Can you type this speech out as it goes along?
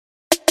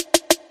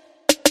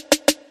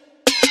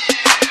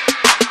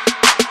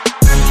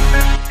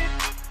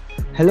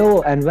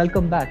Hello and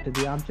welcome back to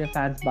the Armchair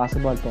Fans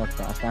Basketball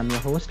Podcast. I'm your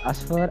host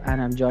Asfar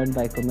and I'm joined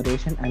by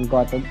Kumareshan and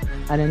Gautam.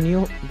 And a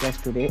new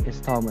guest today is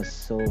Thomas.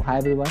 So, hi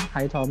everyone.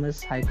 Hi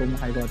Thomas. Hi Kum.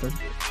 Hi Gautam.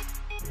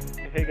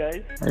 Hey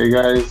guys, Hey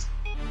guys,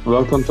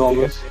 welcome Hey,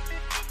 Thomas.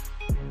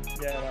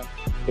 yeah, man.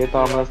 hey So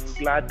Thomas.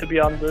 I'm glad to be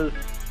on this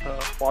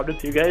pod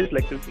with you guys.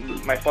 Like this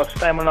is my first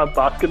time on a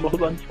basketball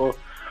one, so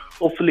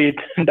hopefully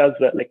it does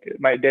well. Like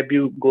my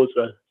debut goes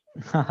well.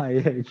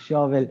 Yeah, it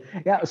sure will.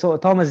 Yeah, so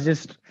Thomas,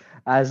 just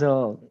as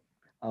a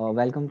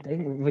welcome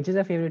thing, which is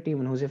your favorite team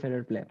and who's your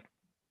favorite player?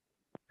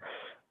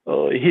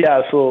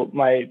 Yeah, so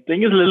my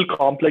thing is a little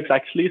complex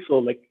actually. So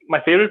like my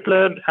favorite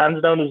player,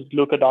 hands down, is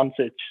Luka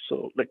Doncic.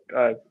 So like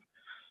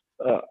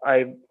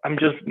I'm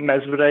just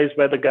mesmerized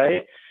by the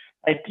guy.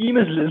 My team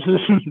is a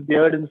little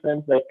weird in the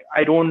sense like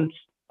I don't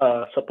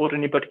support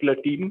any particular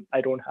team.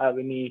 I don't have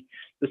any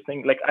this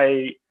thing. Like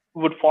I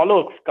would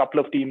follow a couple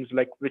of teams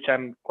like which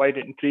I'm quite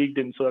intrigued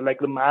in. So like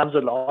the Mavs a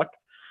lot,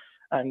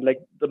 and like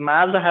the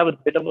Mavs I have a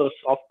bit of a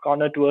soft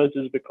corner towards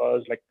is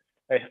because like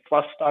I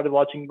first started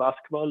watching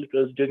basketball. It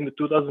was during the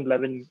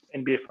 2011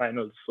 NBA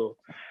Finals. So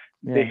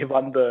they Yeah.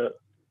 won the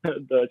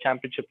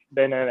championship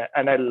then,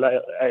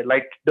 I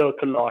liked Dirk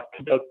a lot,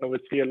 Dirk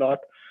Nowitzki a lot,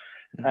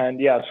 Mm.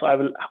 and yeah, so I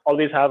will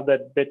always have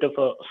that bit of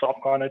a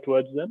soft corner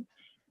towards them.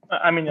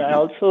 I mean, I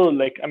also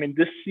like. I mean,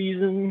 this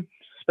season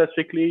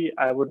specifically,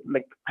 I would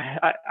like.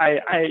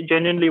 I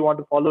genuinely want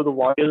to follow the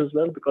Warriors as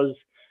well because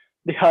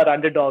they are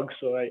underdogs.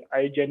 So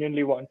I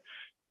genuinely want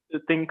to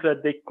think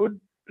that they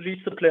could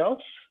reach the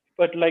playoffs.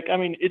 But like, I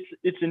mean,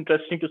 it's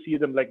interesting to see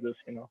them like this.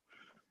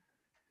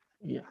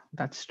 Yeah,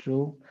 that's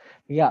true.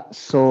 Yeah,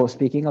 so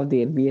speaking of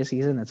the NBA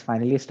season, it's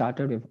finally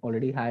started. We've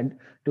already had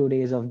 2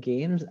 days of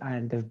games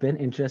and they've been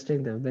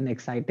interesting, they've been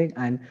exciting,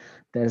 and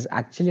there's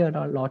actually a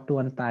lot to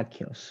unpack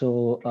here.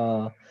 So,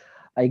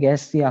 I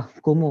guess, yeah,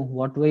 Kumu,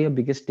 what were your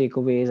biggest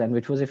takeaways and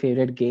which was your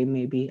favorite game,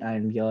 maybe?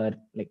 And your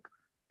like,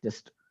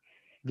 just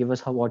give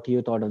us what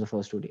you thought of the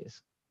first 2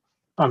 days.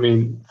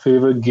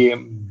 Favorite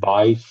game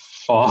by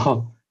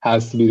far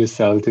has to be the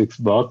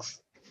Celtics Bucks.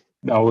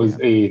 That was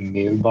Yeah, a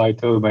nail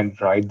biter,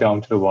 went right down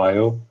to the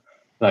wire,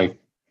 like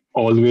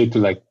all the way to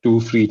like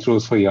two free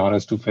throws for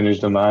Giannis to finish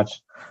the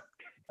match.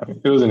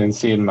 It was an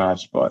insane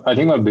match, but I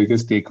think my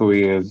biggest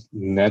takeaway is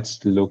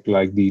Nets look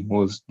like the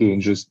most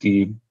dangerous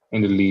team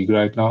in the league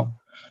right now.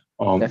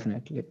 Um,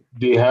 definitely.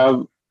 they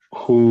have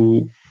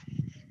who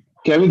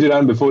Kevin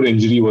Durant before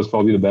injury was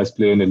probably the best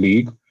player in the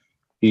league.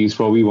 He's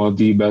probably one of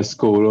the best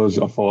scorers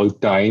of all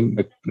time.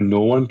 Like,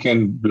 no one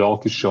can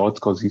block his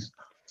shots because he's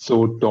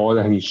so tall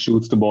and he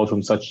shoots the ball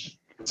from such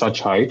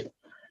height.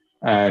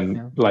 And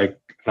Yeah. like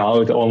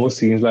now, it almost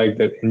seems like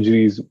that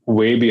injury is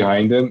way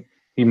behind him.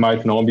 He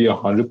might not be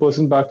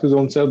 100% back to his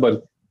own self,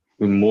 but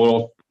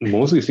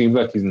mostly seems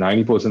like he's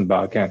 90%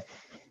 back. And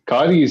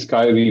Kyrie is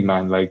Kyrie,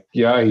 man. Like,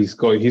 yeah, he's a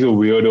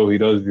weirdo. He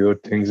does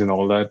weird things and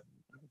all that,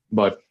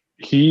 but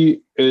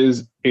he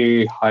is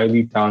a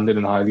highly talented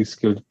and highly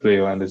skilled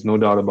player, and there's no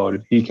doubt about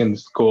it. He can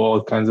score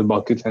all kinds of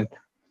buckets, and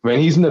when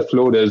he's in the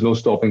flow, there's no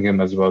stopping him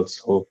as well.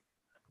 So,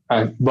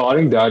 and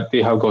barring that,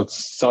 they have got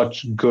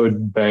such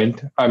good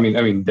bench.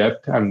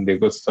 Depth. I mean, they've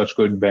got such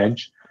good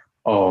bench.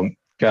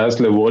 Caris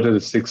LeVert as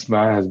a sixth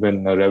man has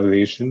been a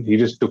revelation. He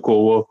just took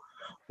over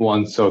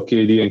once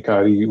KD and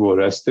Kyrie were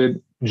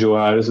rested. Joe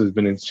Harris has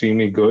been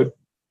extremely good.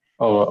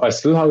 I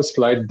still have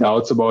slight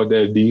doubts about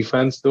their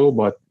defense, though,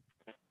 but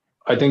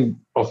I think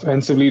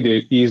offensively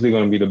they're easily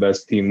going to be the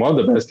best team, one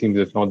of the best teams,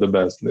 if not the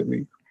best in the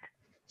league.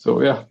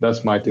 So yeah,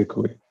 that's my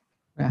takeaway.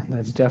 Yeah,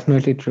 that's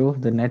definitely true.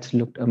 The Nets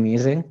looked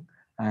amazing,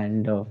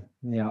 and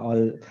yeah,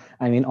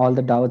 all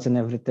the doubts and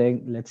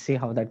everything. Let's see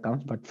how that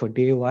comes. But for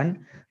day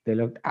one, they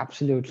looked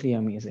absolutely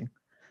amazing.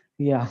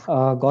 Yeah,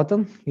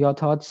 Gautam, your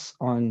thoughts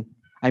on?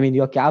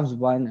 Your Cavs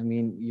won.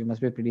 You must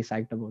be pretty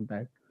psyched about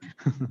that.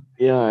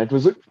 Yeah, it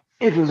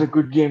was a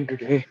good game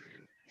today,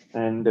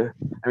 and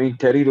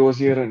Terry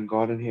Rozier and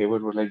Gordon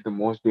Hayward were like the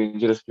most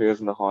dangerous players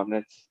in the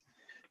Hornets.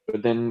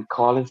 But then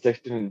Colin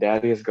Sexton and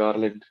Darius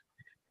Garland,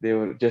 they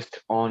were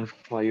just on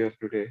fire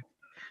today.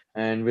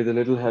 And with a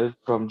little help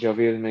from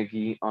JaVale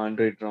McGee,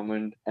 Andre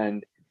Drummond,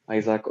 and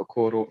Isaac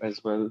Okoro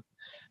as well,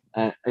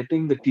 I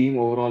think the team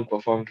overall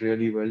performed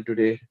really well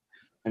today.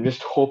 I'm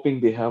just hoping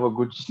they have a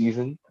good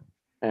season,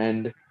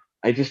 and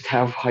I just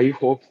have high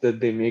hopes that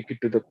they make it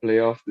to the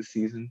playoff this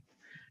season.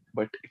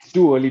 But it's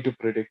too early to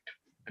predict.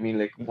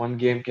 Like one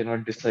game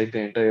cannot decide the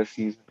entire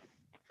season.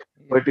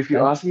 Yeah, But if you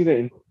ask that's me,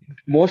 the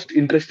most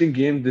interesting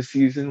game this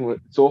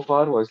season so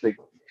far was like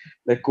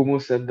Kumo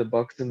said, the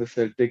Bucks and the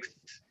Celtics,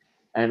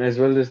 and as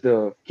well as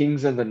the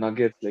Kings and the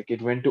Nuggets. Like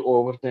it went to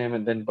overtime,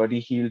 and then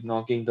Buddy Hield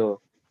knocking the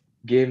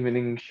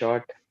game-winning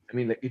shot.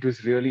 Like it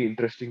was really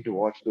interesting to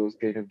watch those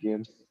kind of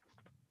games.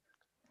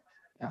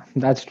 yeah,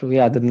 that's true.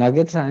 Yeah, the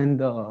Nuggets and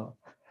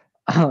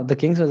the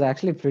Kings was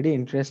actually pretty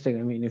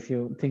interesting. If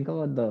you think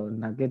about the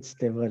Nuggets,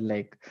 they were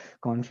like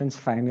conference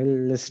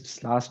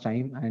finalists last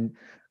time, and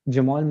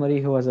Jamal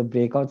Murray, who was a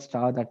breakout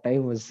star that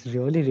time, was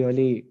really,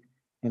 really,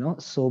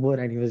 sober,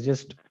 and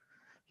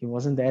he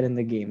wasn't there in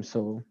the game.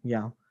 So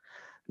yeah,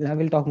 Yeah,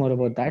 we'll talk more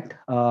about that.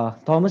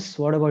 Thomas,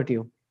 what about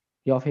you?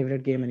 Your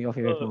favorite game and your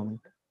favorite Uh,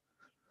 moment?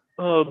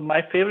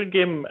 my favorite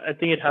game, I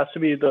think it has to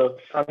be the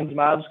Suns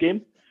Mavs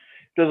game.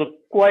 It was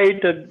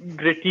quite a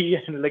gritty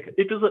and like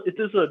it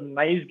is a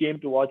nice game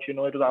to watch. It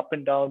was up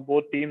and down.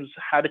 Both teams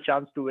had a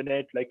chance to win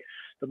it. Like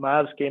the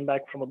Mavs came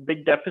back from a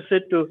big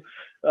deficit to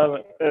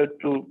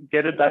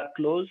get it that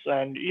close.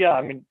 And yeah,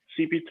 I mean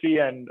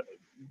CP3 and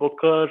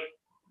Booker,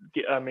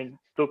 I mean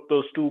took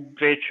those two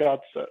great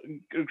shots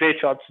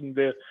in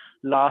the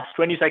last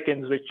 20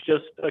 seconds, which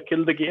just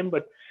killed the game.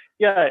 But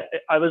yeah,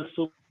 I was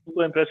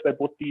super impressed by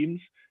both teams.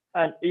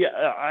 And yeah,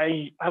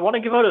 I want to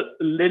give out a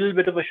little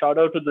bit of a shout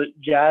out to the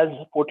Jazz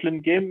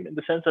Portland game in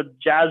the sense that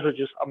Jazz were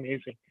just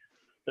amazing.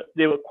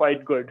 They were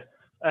quite good.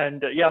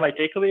 And yeah, my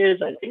takeaway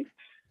is I think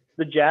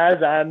the Jazz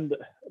and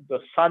the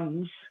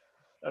Suns.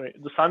 I mean,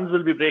 the Suns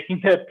will be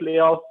breaking their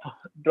playoff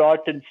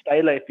drought in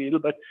style. I feel,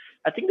 but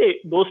I think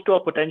those two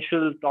are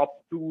potential top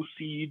two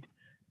seed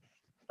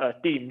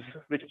teams,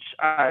 which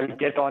I'll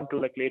get onto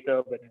like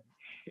later when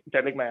I'm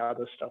telling my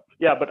other stuff.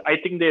 Yeah, but I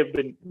think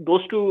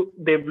those two.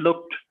 They've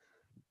looked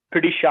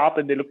pretty sharp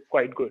and they look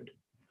quite good.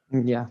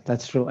 Yeah,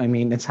 that's true. I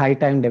mean, it's high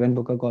time Devin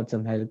Booker got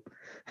some help.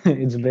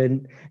 He's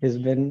been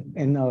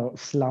in a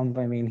slump.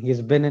 I mean,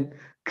 he's been in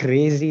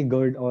crazy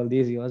good all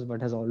these years,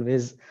 but has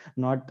always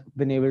not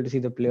been able to see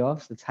the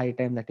playoffs. It's high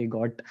time that he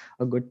got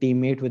a good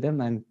teammate with him,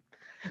 and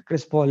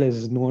Chris Paul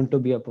is known to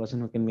be a person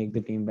who can make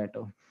the team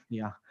better.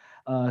 Yeah.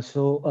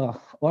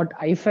 What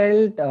I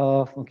felt,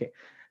 okay,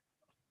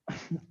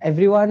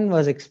 everyone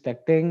was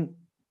expecting,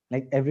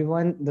 like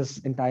everyone, this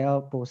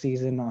entire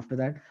postseason after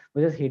that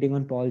was just hating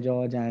on Paul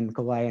George and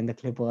Kawhi and the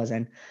Clippers,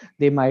 and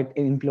they might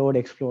implode,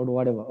 explode,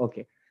 whatever.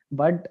 Okay,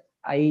 but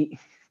I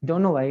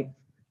don't know why.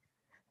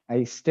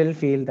 I still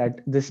feel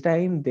that this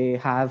time they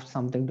have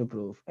something to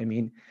prove. I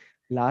mean,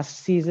 last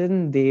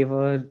season they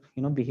were,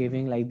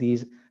 behaving like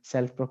these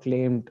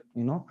self-proclaimed,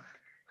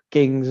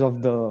 kings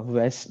of the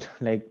West,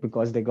 like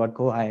because they got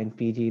Kawhi and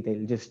PG,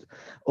 they'll just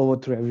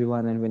overthrow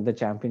everyone and win the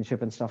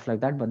championship and stuff like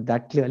that. But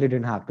that clearly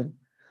didn't happen.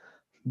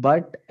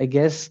 But I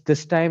guess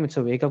this time it's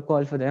a wake up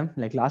call for them.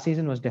 Like last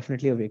season was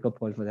definitely a wake up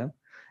call for them.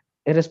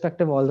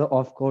 Irrespective of all the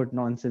off court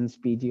nonsense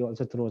PG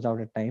also throws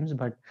out at times.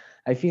 But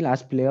I feel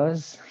as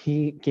players,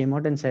 he came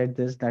out and said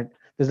that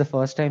this is the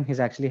first time he's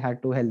actually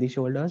had two healthy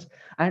shoulders.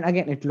 And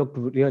again, it looked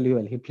really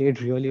well. He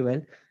played really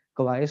well.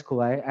 Kawhi is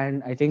Kawhi.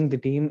 And I think the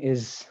team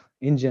is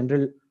in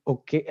general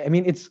okay. I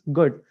mean, it's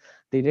good.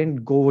 They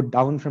didn't go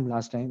down from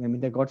last time. I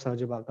mean, they got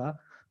Serge Ibaka,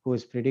 who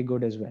is pretty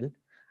good as well.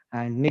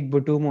 And Nick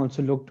Batum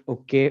also looked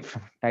okay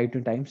from time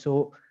to time.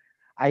 So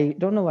I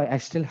don't know why I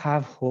still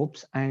have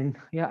hopes. And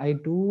yeah, I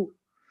do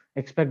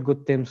expect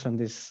good things from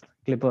this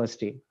Clippers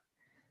team.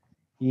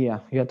 Yeah,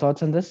 your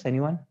thoughts on this?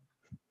 Anyone?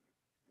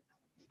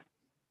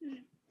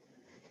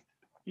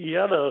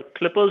 Yeah, the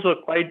Clippers were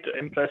quite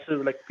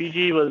impressive. Like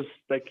PG was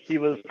like he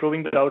was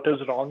proving the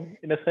doubters wrong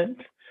in a sense.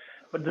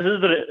 But this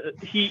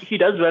is he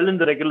does well in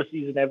the regular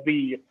season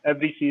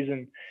every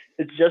season.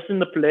 It's just in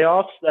the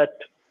playoffs that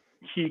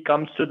he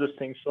comes to this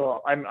thing.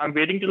 So I'm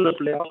waiting till the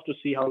playoffs to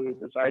see how he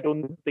is. I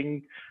don't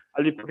think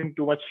I'll be putting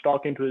too much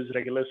stock into his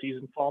regular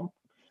season form.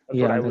 That's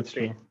what Yeah, I would that's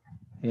say. true.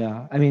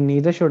 Yeah, I mean,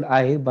 neither should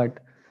I, but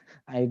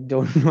I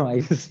don't know. I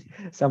just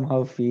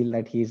somehow feel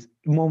that he's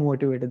more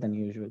motivated than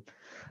usual.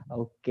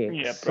 Okay,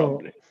 Yeah, so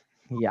probably.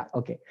 yeah,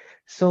 okay.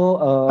 So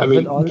I with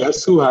mean, all,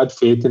 guess who had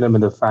faith in him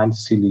in the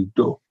fantasy league,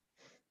 though?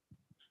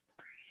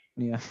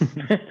 yeah,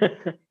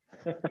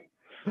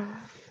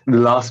 The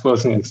last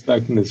person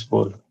expecting this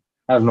fall.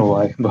 I don't know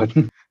why, but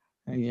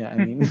yeah,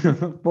 I mean,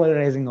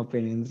 polarizing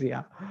opinions.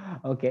 Yeah.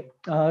 Okay.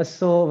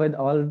 So with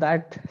all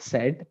that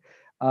said,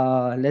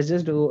 let's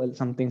just do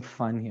something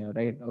fun here,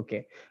 right?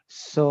 Okay.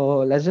 So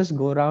let's just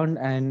go around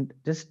and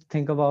just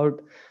think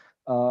about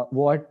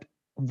what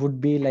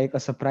would be like a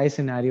surprise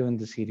scenario in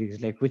the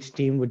series. Like which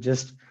team would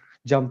just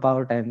jump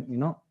out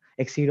and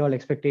exceed all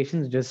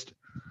expectations, just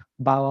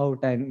bow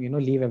out and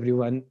leave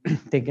everyone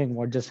thinking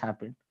what just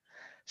happened.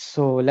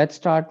 So let's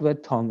start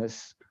with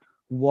Thomas.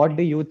 What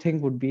do you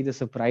think would be the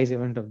surprise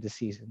event of the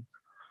season?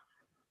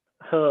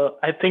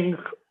 I think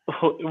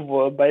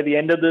by the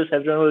end of this,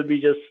 everyone will be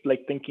just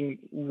like thinking,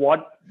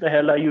 "What the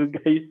hell are you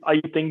guys are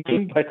you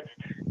thinking?" But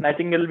I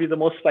think it'll be the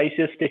most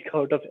spiciest take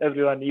out of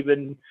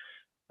everyone.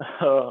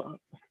 Uh,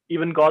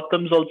 even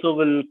Gotham's also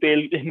will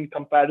pale in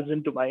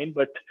comparison to mine.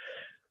 But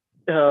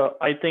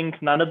I think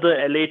none of the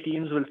LA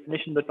teams will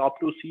finish in the top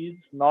two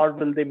seeds, nor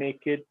will they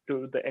make it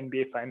to the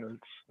NBA Finals.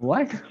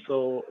 What?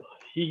 So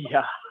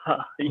yeah,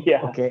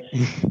 yeah, Okay.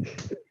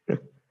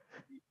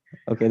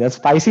 Okay, that's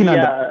spicy now.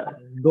 yeah.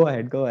 Go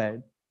ahead, go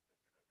ahead.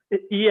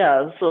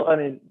 Yeah, so I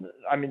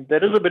mean,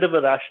 there is a bit of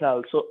a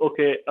rationale. So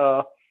okay,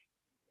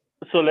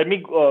 so let me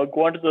go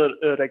on to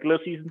the regular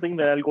season thing,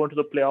 then I'll go into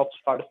the playoffs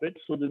part of it.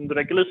 So in the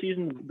regular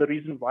season, the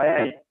reason why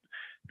I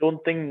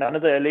don't think none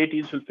of the LA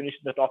teams will finish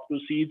in the top two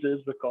seeds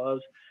is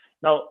because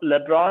now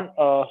LeBron.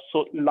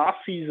 So last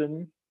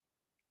season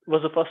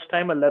was the first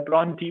time a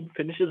LeBron team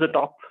finishes a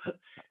top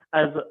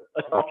as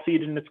a top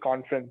seed in its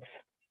conference,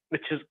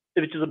 which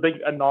is a big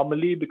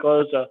anomaly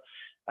because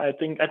I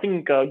think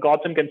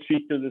Gotham can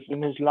speak to this.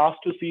 In his last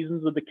two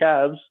seasons with the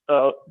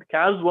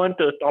Cavs weren't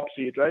a top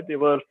seed, right? They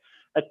were,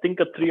 I think,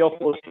 a 3 or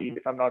 4 seed,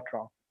 if I'm not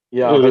wrong.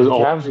 Yeah, It was when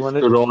Cavs always won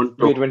it.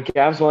 Toronto. Wait, when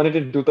Cavs won it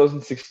in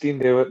 2016,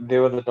 they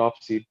were the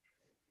top seed.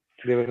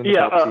 They were in the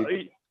Yeah, top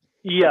seed.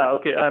 yeah.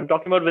 Okay, I'm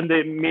talking about when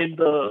they made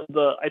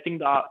the I think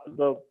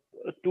the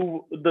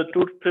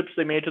two trips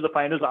they made to the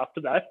finals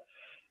after that.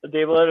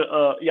 They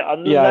were yeah.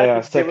 Other than Yeah, that, yeah, they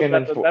were second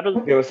and better. fourth. That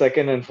was They were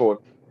second and fourth.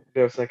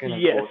 They were second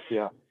and yes. fourth.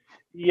 Yeah.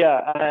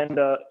 Yeah, and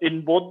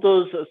in both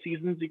those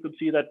seasons, you could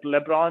see that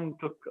LeBron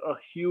took a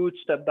huge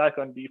step back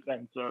on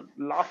defense.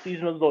 Last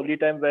season was the only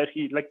time where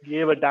he like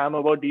gave a damn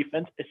about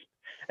defense,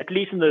 at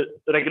least in the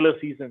regular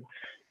season.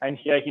 And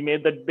yeah, he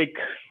made that big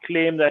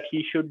claim that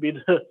he should be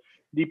the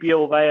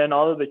DPOY and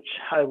all, which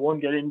I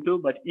won't get into.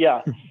 But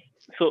yeah,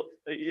 so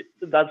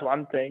that's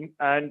one thing.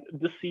 And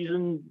this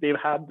season, this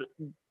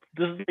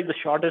is like the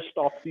shortest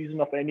off season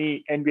of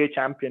any NBA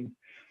champion,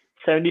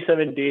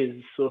 77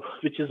 days. So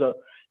which is a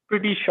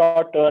pretty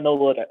short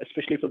turnover,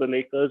 especially for the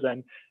Lakers.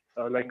 And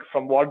like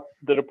from what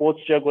the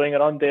reports are going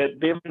around, they've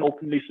been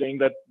openly saying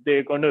that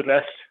they're going to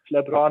rest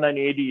LeBron and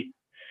AD,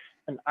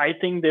 and I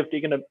think they've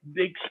taken a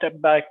big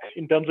step back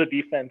in terms of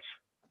defense.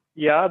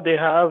 Yeah, they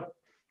have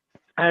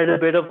had a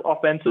bit of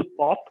offensive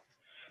pop,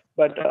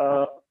 but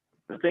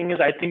the thing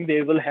is, I think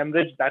they will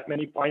hemorrhage that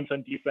many points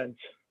on defense.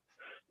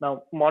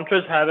 Now,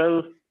 Montrezl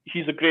Harrell,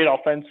 he's a great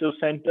offensive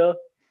center.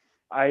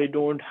 I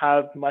don't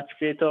have much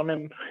faith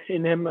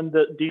in him on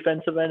the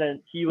defensive end,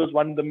 and he was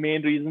one of the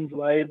main reasons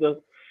why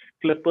the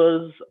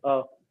Clippers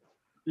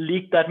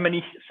leaked that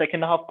many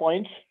second half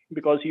points,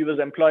 because he was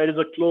employed as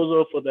a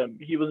closer for them.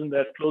 He was in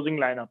their closing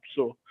lineup,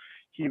 so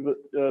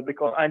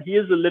because and he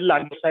is a little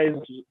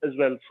undersized as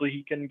well, so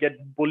he can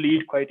get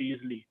bullied quite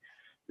easily,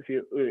 if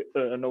you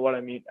know what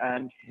I mean.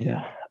 And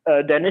Yeah.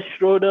 Dennis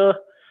Schroeder,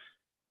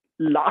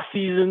 last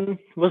season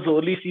was the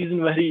only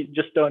season where he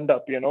just turned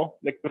up.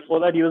 Like before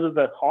that, he was with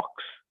the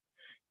Hawks.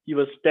 He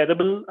was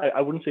terrible.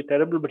 I wouldn't say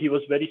terrible, but he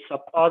was very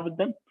subpar with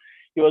them.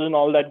 He wasn't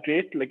all that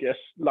great. Like yes,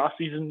 last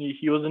season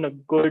he was in a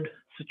good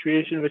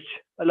situation, which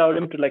allowed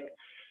him to like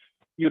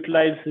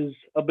utilize his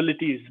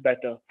abilities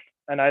better.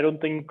 And I don't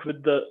think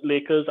with the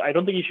Lakers, I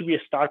don't think he should be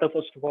a starter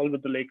first of all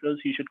with the Lakers.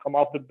 He should come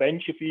off the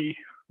bench if he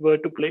were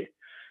to play.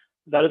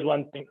 That is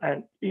one thing.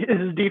 And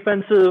his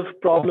defensive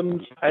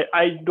problems,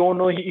 I don't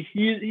know. He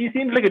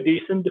seems like a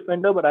decent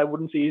defender, but I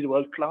wouldn't say he's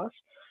world class.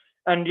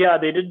 And yeah,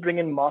 they did bring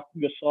in Mark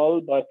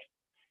Gasol, but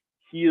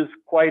he is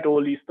quite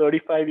old. He's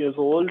 35 years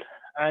old,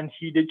 and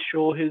he did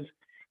show his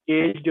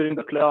age during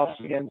the playoffs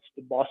against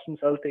the Boston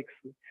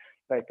Celtics.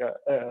 Like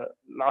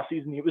last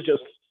season, he was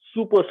just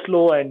super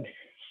slow, and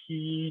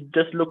he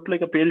just looked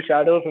like a pale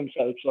shadow of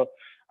himself. So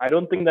I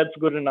don't think that's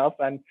good enough.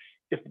 And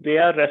if they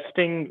are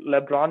resting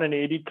LeBron and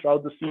AD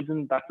throughout the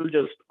season, that will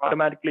just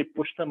automatically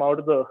push them out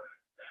of the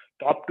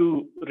top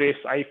two race.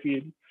 I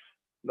feel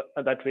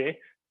that way.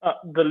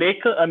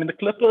 The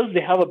Clippers,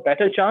 they have a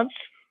better chance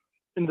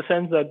in the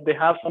sense that they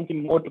have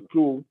something more to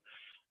prove,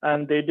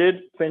 and they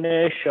did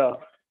finish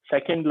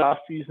second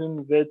last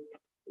season with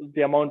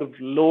the amount of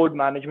load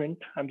management.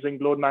 I'm saying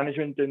load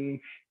management in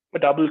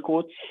double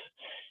quotes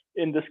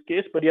in this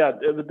case, but yeah,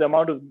 with the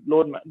amount of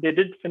they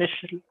did finish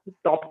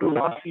top two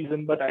last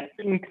season. But I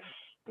think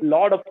a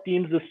lot of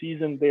teams this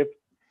season, they've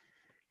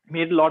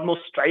made a lot more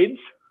strides.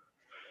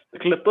 The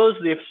Clippers,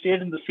 they've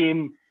stayed in the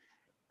same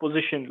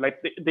position.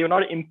 Like they've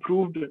not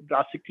improved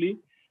drastically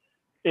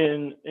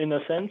in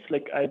a sense.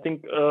 Like I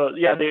think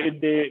yeah,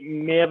 they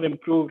may have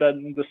improved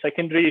in the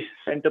secondary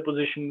center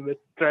position with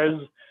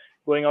Trez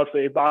going out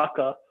for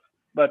Ibaka,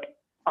 but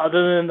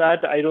other than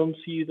that, I don't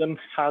see them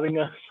having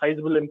a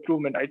sizable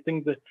improvement. I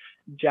think the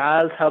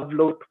Jazz have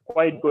looked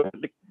quite good.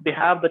 Like, they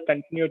have the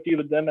continuity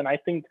with them, and I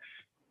think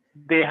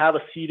they have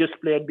a serious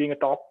player being a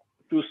top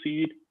two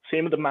seed.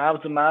 Same with the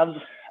Mavs. The Mavs,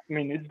 I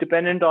mean, it's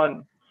dependent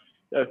on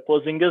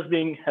Porzingis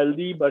being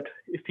healthy, but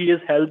if he is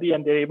healthy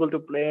and they're able to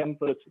play him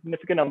for a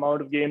significant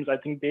amount of games, I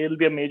think they'll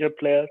be a major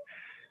player.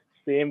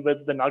 Same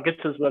with the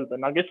Nuggets as well. The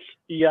Nuggets,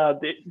 yeah,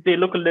 they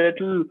look a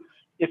little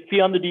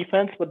iffy on the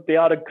defense, but they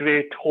are a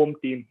great home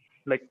team.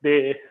 Like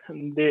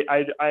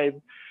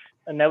I've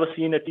never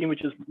seen a team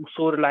which is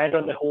so reliant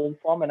on their home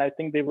form, and I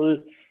think they will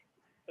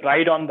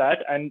ride on that.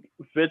 And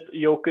with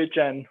Jokic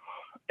and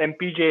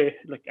MPJ,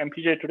 like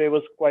MPJ today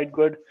was quite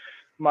good.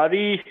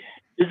 Murray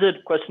is a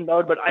question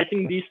out, but I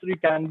think these three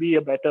can be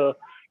a better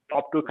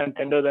top two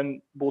contender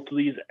than both of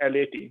these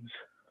LA teams.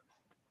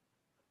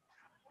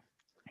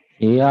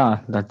 Yeah,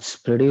 that's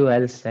pretty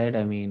well said.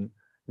 I mean,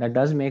 that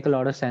does make a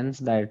lot of sense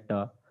that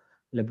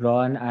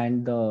LeBron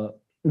and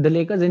the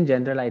Lakers in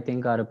general, I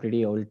think, are a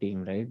pretty old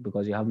team, right?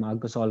 Because you have Marc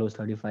Gasol who's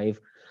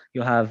 35,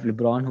 you have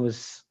LeBron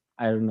who's,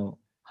 I don't know,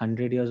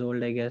 100 years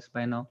old, I guess,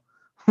 by now.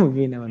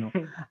 We never know.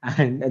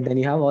 And then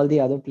you have all the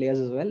other players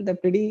as well.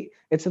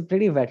 It's a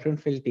pretty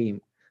veteran-filled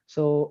team.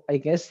 So I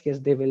guess, yes,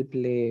 they will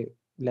play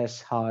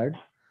less hard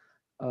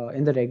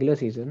in the regular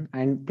season,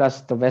 and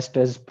plus the West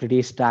is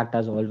pretty stacked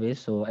as always.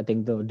 So I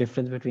think the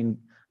difference between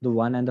the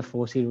 1 and the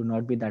 4 seed would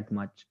not be that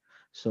much.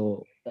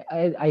 So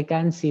I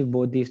can see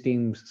both these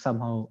teams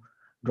somehow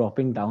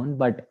dropping down.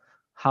 But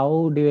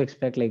how do you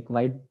expect? Like,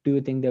 why do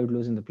you think they would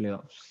lose in the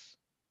playoffs?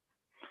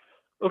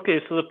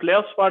 Okay, so the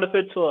playoffs part of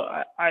it. So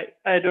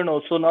I don't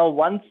know. So now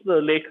once the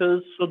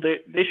Lakers, so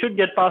they should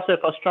get past their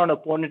first round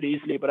opponent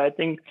easily. But I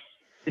think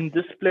in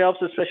this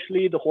playoffs,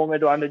 especially, the home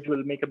advantage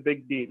will make a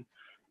big deal,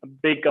 a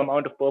big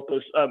amount of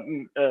purpose,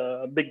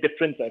 big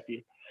difference. I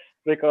feel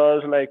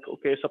because like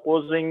okay,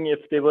 supposing if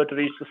they were to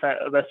reach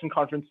the Western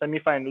Conference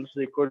semifinals,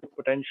 they could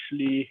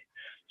potentially.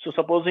 So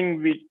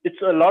supposing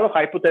it's a lot of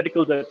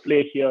hypotheticals at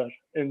play here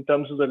in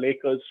terms of the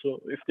Lakers.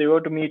 So if they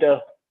were to meet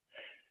a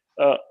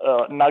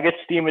Nuggets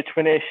team which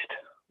finished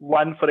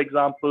one, for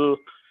example,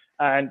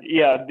 and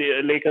yeah,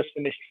 the Lakers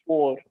finished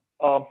four.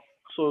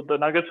 So the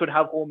Nuggets would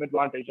have home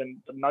advantage, and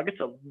the Nuggets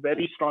are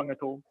very strong at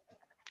home.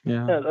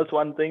 Yeah. Yeah, that's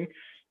one thing.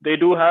 They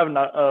do have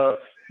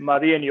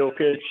Murray and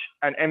Jokic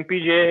and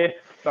MPJ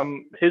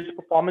from his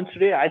performance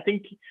today. I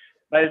think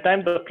by the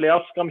time the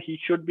playoffs come, he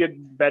should be a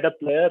better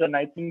player, and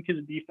I think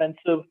his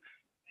defensive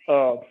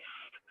uh,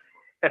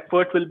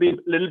 effort will be a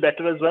little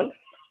better as well.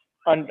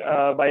 And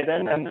by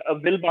then, and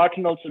Will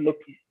Barton also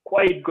looked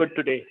quite good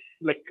today.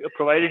 Like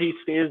provided he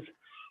stays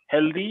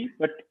healthy,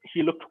 but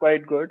he looked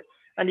quite good.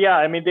 And yeah,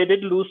 I mean they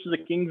did lose to the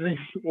Kings in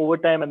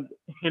overtime, and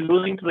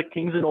losing to the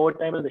Kings in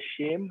overtime is a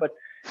shame. But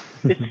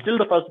it's still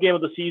the first game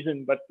of the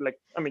season. But like,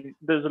 I mean,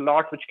 there's a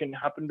lot which can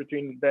happen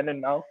between then and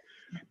now.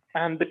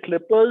 And the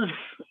Clippers,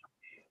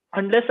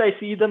 unless I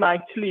see them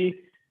actually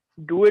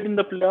do it in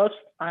the playoffs,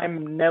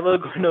 I'm never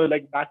going to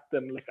like back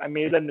them. Like I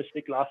made that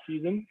mistake last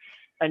season,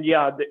 and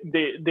yeah,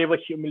 they were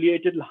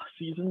humiliated last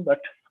season. But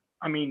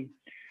I mean,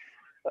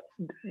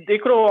 they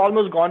could have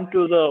almost gone out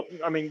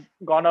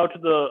to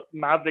the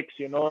Mavericks.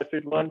 If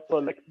it weren't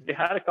for like they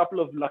had a couple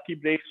of lucky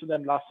breaks to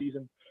them last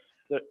season,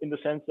 in the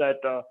sense that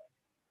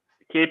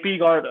KP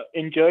got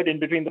injured in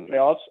between the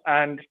playoffs,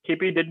 and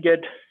KP did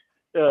get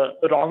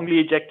wrongly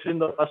ejected in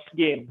the first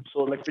game. So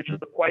like, which was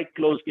a quite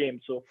close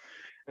game. So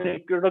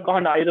it could have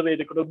gone either way.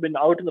 They could have been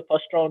out in the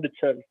first round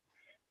itself,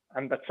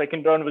 and that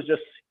second round was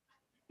just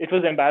it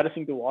was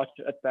embarrassing to watch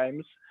at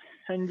times.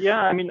 And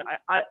yeah, I mean,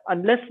 I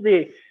unless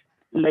they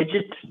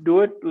legit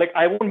do it, like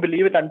I won't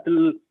believe it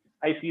until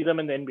I see them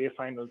in the NBA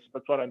finals.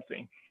 That's what I'm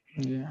saying.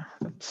 Yeah,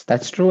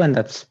 that's true, and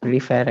that's pretty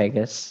fair, I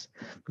guess,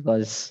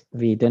 because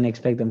we didn't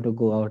expect them to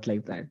go out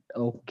like that.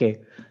 Okay,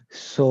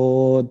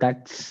 so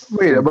that's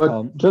Wait,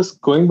 but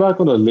just going back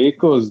on the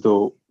Lakers,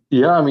 though,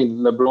 yeah, I mean,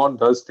 LeBron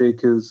does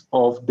take his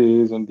off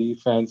days on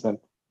defense, and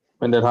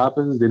when that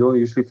happens, they don't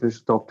usually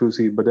finish top two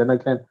seed. But then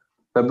again,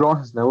 LeBron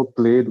has never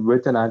played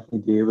with an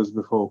Anthony Davis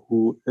before,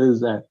 who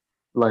is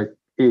like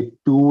a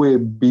two-way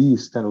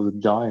beast and was a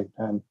giant.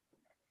 And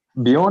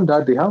beyond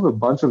that, they have a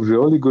bunch of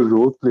really good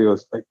role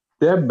players. Like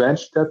their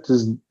bench depth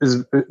is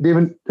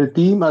even the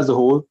team as a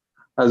whole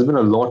has been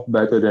a lot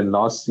better than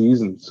last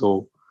season.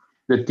 So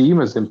the team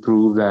has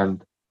improved,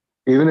 and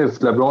even if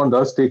LeBron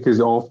does take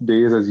his off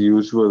days as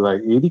usual,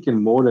 like AD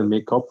can more than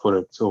make up for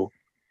it. So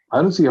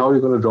I don't see how you're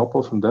going to drop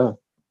off from there.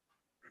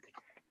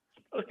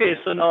 Okay,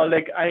 so now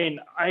like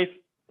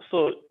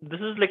so this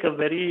is like a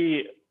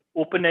very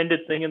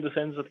open-ended thing in the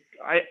sense that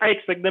I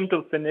expect them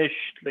to finish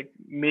like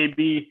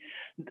maybe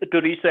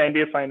to reach the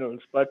NBA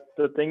finals. But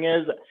the thing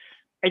is,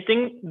 I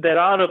think there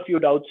are a few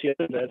doubts here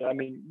and there. I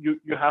mean,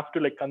 you have to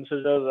like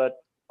consider that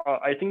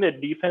I think the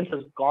defense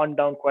has gone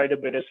down quite a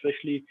bit,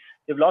 especially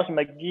they've lost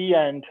McGee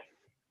and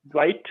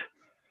Dwight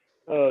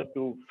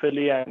to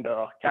Philly and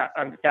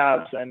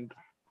Cavs, and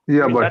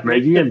Yeah, I mean but that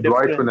makes Maggie it and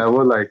Dwight were different.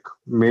 never like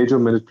major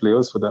minute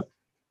players for them.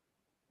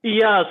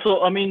 Yeah,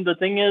 so I mean the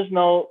thing is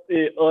now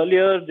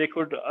earlier they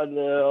could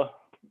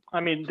I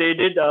mean they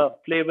did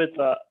play with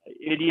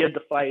AD at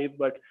the five,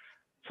 but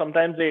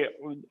sometimes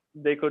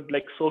they could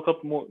like soak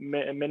up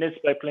minutes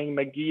by playing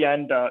McGee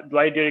and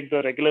Dwight during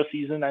the regular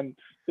season, and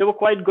they were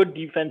quite good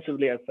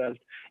defensively. I felt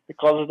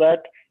because of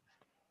that.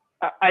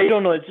 I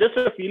don't know. It's just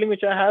a feeling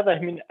which I have. I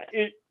mean,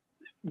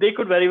 they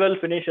could very well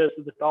finish as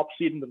the top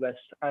seed in the West.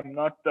 I'm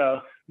not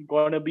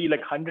going to be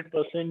like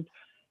 100%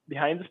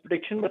 behind this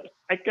prediction, but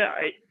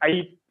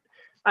I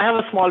have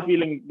a small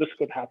feeling this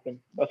could happen.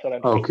 That's what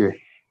I'm saying.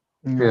 Okay.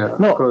 Yeah,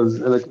 no, because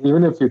like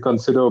even if you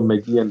consider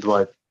Maggie and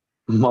Dwight,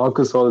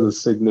 Marcus Hall is a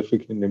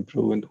significant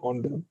improvement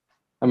on them.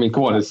 I mean,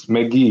 come on, it's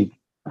Maggie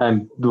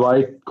and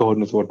Dwight. God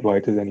knows what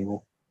Dwight is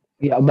anymore.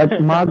 yeah, but I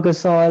feel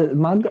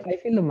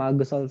the Marc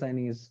Gasol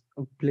signing is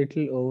a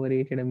little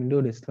overrated. I mean,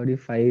 dude, it's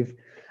 35,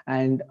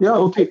 and Yeah,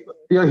 okay.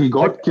 Yeah, he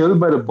got but killed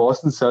by the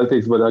Boston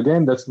Celtics, but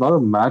again, that's not a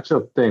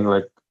matchup thing.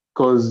 Like,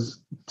 because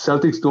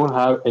Celtics don't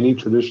have any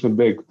traditional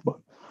big,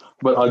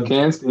 but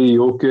against a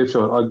Jokic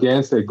or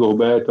against a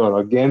Gobert or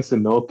against a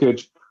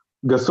Nurkic,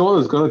 Gasol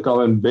is going to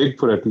come in big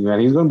for a team,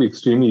 and he's going to be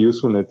extremely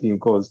useful in a team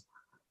because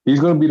he's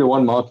going to be the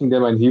one marking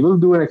them, and he will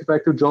do an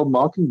effective job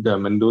marking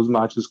them in those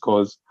matches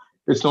because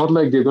it's not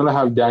like they're going to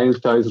have Daniel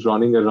Tice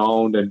running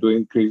around and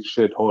doing crazy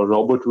shit or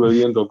Robert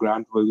Williams or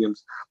Grant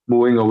Williams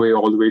moving away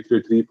all the way to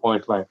the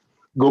 3-point line.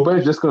 Gobert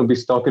is just going to be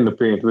stuck in the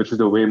paint, which is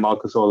the way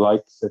Marcus All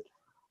likes it.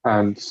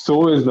 And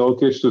so is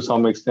Nurkic to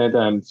some extent,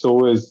 and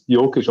so is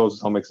Jokic also to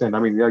some extent. I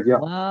mean, yeah,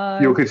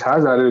 What? Jokic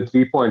has added a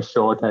 3 point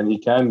shot and he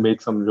can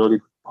make some really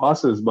good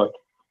passes, but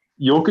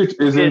Jokic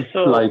Okay, isn't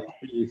so like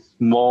a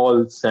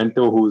small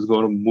center who's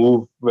going to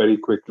move very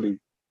quickly.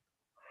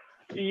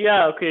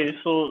 yeah, okay,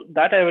 so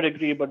that I would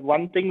agree. But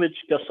one thing which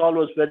Gasol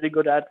was very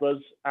good at was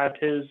at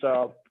his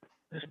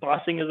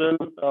passing as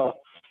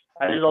well.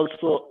 And is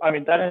also, I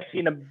mean, that has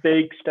seen a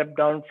big step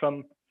down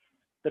from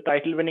the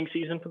title-winning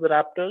season for the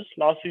Raptors.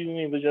 Last season,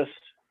 he was just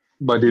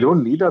But they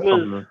don't need he that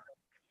was from him.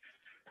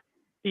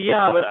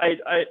 yeah, but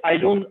I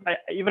don't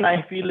even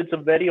I feel it's a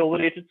very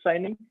overrated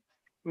signing.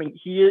 I mean,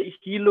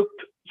 he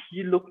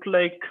looked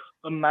like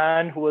a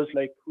man who was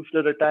like who should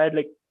have retired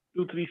like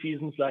 2 3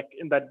 seasons back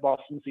in that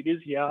Boston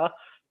series. Yeah,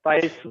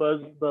 Price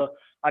was the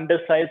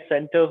undersized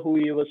center who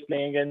he was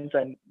playing against,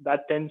 and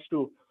that tends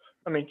to,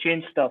 I mean,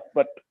 change stuff.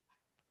 But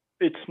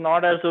it's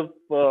not as if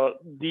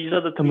these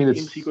are the I three mean,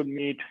 teams he it's could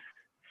meet.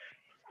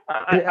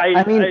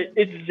 I mean,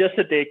 It's just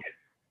a take.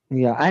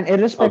 yeah, and okay.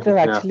 irrespective,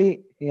 Yeah.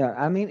 actually, yeah,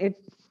 I mean, it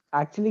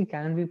actually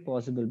can be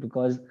possible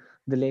because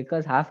the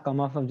Lakers have come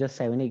off of just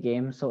 70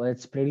 games, so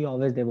it's pretty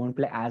obvious they won't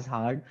play as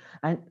hard.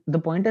 And the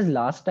point is,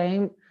 last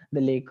time the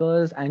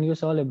Lakers and you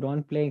saw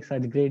LeBron playing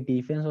such great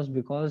defense was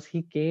because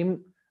he came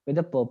with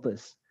a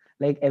purpose.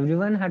 Like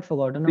everyone had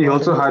forgotten He about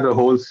also him. had a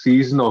whole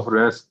season of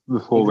rest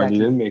before when he Exactly.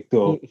 didn't make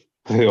the He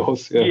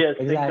playoffs. Yeah. Yes,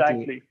 Exactly.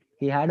 exactly.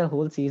 He had a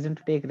whole season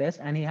to take rest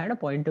and he had a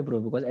point to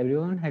prove because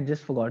everyone had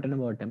just forgotten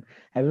about him.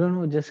 Everyone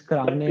was just Yep,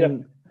 yep.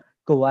 crowning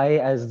Kawhi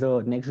as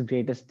the next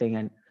greatest thing.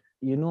 And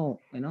in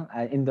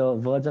the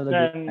words of the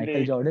great And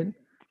Michael Jordan,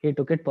 he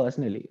took it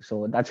personally.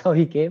 So that's how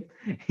he came.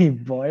 He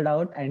balled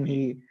out and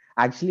he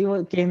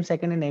actually came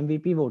second in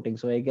MVP voting.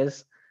 So I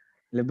guess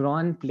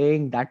LeBron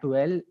playing that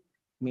well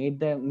made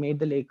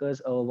the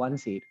Lakers a one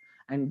seed,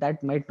 and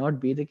that might not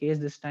be the case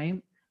this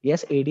time.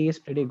 Yes, AD is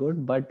pretty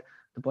good, but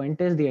the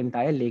point is the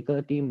entire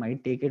Laker team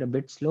might take it a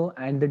bit slow,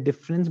 and the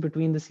difference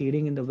between the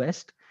seeding in the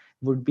West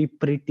would be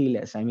pretty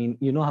less. I mean,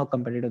 you know how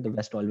competitive the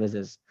West always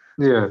is.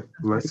 Yeah.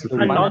 West is The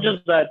pretty and one not good.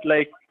 just that,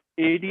 like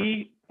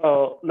AD,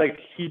 like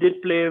he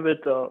did play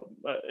with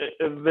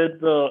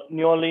the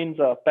New Orleans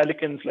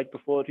Pelicans like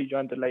before he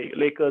joined the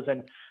Lakers,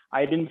 and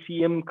I didn't see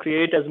him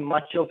create as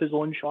much of his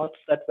own shots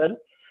that well.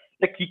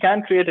 Like he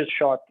can create his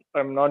shot.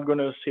 I'm not going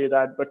to say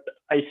that, but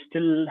I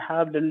still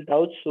have little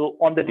doubts. So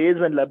on the days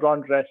when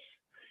LeBron rests,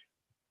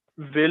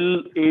 will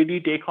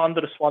AD take on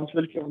the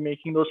responsibility of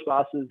making those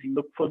passes,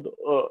 look for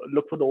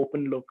the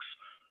open looks,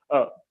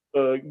 uh,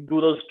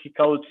 do those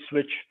kickouts,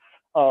 switch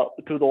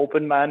to the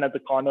open man at the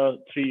corner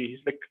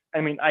three? Like,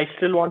 I mean, I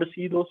still want to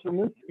see those from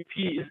him. If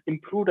he is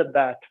improved at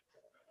that,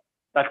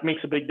 that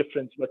makes a big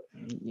difference. But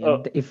yeah,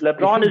 if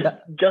LeBron he is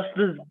just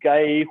this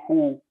guy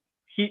who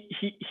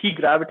he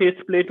gravitates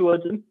play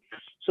towards him.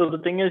 So the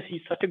thing is,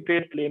 he's such a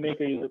great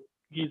playmaker.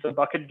 He's a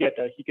bucket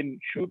getter. He can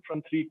shoot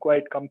from three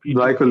quite Like a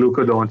competently.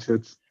 Luka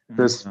Doncic.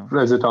 Just yeah.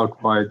 spreads it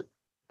out wide.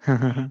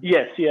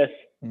 Yes, yes.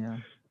 Yeah.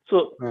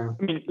 So Yeah.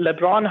 I mean,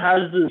 LeBron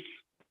has this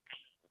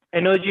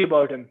energy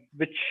about him,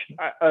 which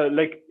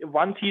like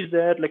once he's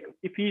there, like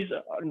if he's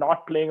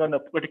not playing on a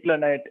particular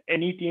night,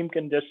 any team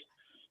can just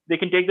they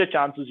can take their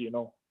chances.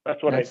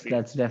 That's what I That's feel.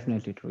 that's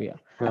definitely true. Yeah.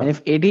 Yeah. And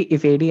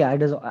if AD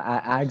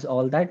adds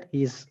all that,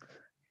 he's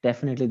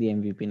definitely the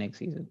MVP next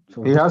season.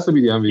 So He has to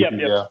be the Yep, MVP.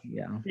 yep. Yeah.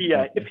 yeah.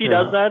 Yeah, if Okay. he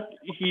does Yeah. that,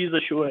 he's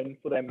a shoe-in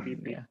for the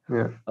MVP. Yeah.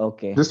 Yeah.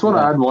 Okay. Just want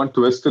to Yeah. add one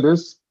twist to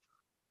this.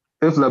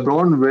 If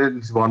LeBron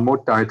wins one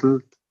more title,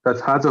 that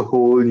has a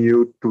whole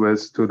new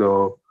twist to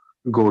the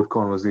GOAT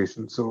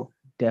conversation. So I don't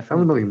know, he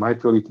Definitely.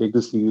 might really take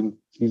this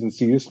season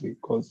seriously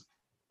because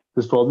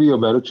there's probably a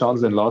better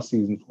chance than last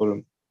season for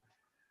him.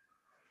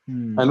 I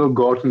Hmm. know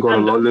Gordon got a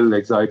And little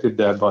excited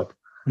there, but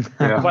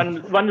yeah.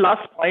 one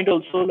last point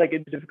also, like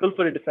it's difficult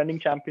for a defending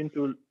champion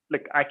to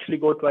like actually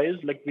go twice.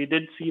 Like we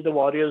did see the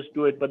Warriors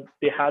do it, but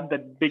they had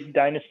that big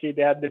dynasty,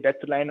 they had the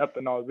death lineup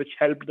and all, which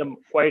helped them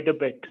quite a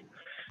bit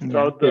Yeah.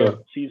 throughout Yeah.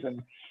 the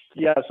season.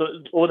 Yeah, so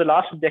over the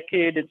last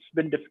decade, it's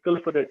been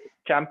difficult for a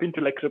champion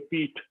to like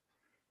repeat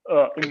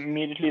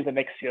immediately the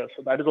next year.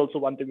 So that is also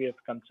one thing we have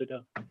to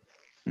consider.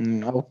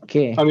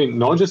 Okay. I mean,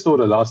 not just over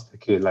the last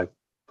decade, like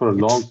for a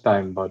long It's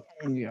time, but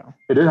yeah.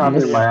 it did happen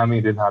in Unless Yeah. Miami,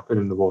 it didn't happen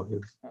in the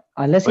Warriors.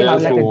 unless But you yeah,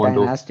 have let's like a move on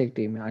though. dynastic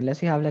team.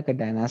 Unless you have like a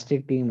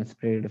dynastic team, it's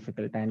pretty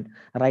difficult. And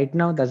right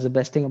now, that's the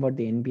best thing about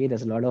the NBA.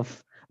 There's a lot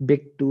of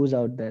big twos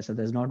out there, so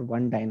there's not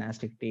one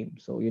dynastic team.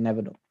 So you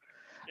never know.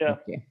 Yeah.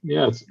 Okay.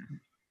 Yeah, it's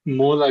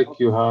more like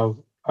you have.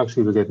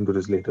 Actually, we'll get into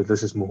this later. Let's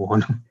just move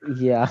on.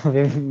 Yeah,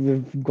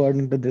 we've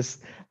gotten into this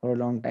for a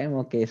long time.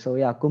 Okay, so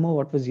yeah, Kuma,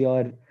 what was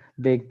your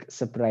big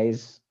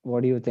surprise?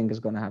 What do you think is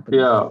going to happen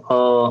next Yeah,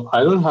 season?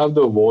 I don't have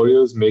the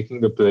Warriors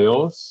making the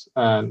playoffs,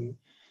 and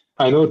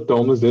I know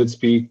Thomas did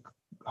speak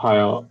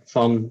a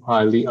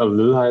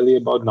little highly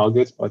about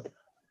Nuggets, but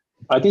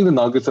I think the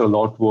Nuggets are a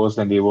lot worse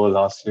than they were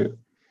last year.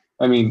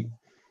 I mean,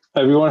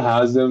 everyone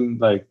has them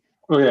like,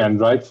 okay, and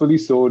rightfully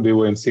so. They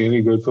were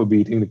insanely good for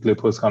beating the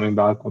Clippers coming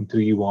back from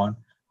 3-1,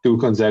 two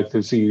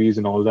consecutive series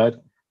and all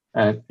that.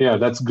 And yeah,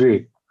 that's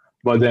great.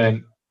 But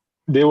then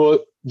they were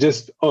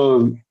just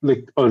a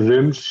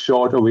rim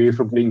shot away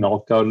from getting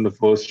knocked out in the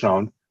first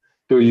round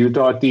to a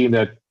Utah team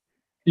that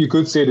you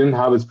could say didn't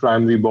have its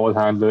primary ball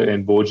handler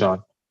in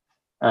Bojan.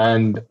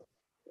 And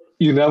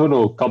you never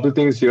know. A couple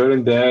things here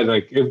and there,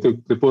 like if the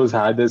Clippers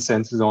had their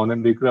senses on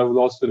them, they could have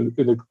lost to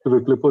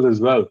the Clippers as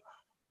well.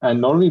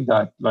 And not only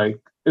that, like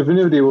even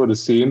if they were the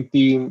same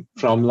team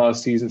from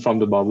last season, from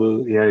the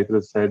bubble, yeah, you could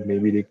have said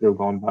maybe they could have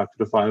gone back to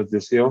the finals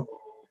this year.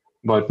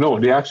 But no,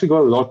 they actually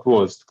got a lot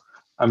worse.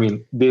 I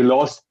mean, they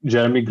lost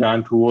Jeremy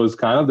Grant, who was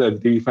kind of their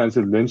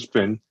defensive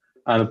linchpin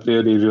and a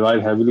player they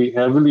relied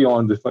heavily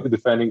on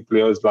defending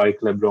players like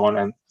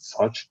LeBron and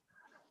such.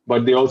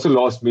 But they also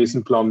lost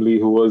Mason Plumlee,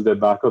 who was their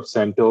backup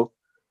center,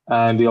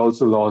 and they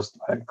also lost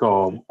like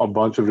a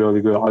bunch of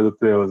really good other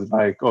players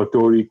like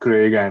Torrey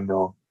Craig and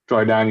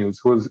Troy Daniels,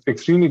 who was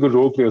extremely good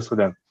role players for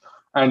them.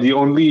 And the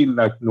only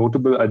like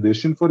notable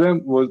addition for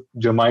them was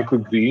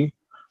Jermichael Green,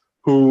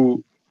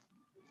 who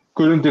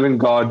couldn't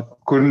guard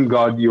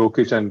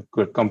Jokic and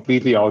got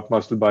completely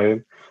outmuscled by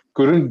him.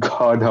 Couldn't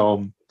guard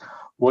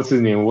what's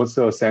his name? What's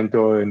the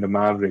center in the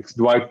Mavericks?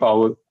 Dwight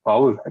Powell.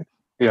 Powell, right?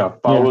 Yeah, Yeah.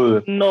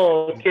 Powell.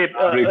 No, okay,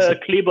 Mavericks.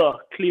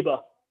 Kleber.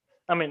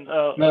 I mean,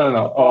 No.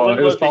 Powell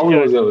It was was Powell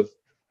injured.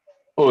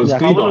 it was Yeah.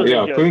 Powell Kleber. was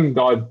Yeah, injured. couldn't No,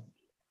 guard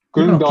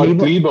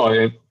Kleber.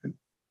 Kleber in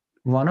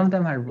One of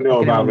them had. no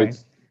Okay, never mind.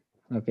 Mavericks.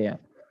 Okay, yeah.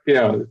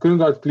 Yeah, couldn't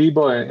guard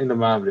Kleber in the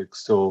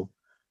Mavericks. So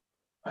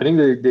I think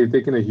they've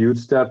taken a huge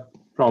step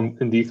from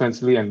in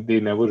defensively, and they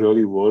never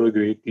really were a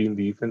great team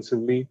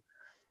defensively.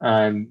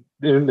 And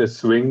in the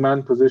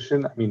swingman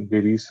position, I mean, they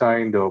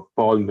re-signed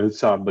Paul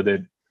Millsap, but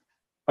then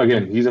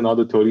again, he's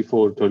another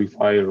 34,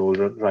 35-year-old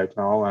right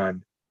now.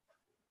 And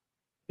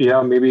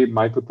yeah, maybe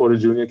Michael Porter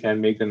Jr. can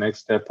make the next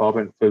step up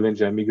and fill in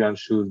Jeremy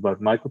Grant's shoes,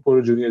 but Michael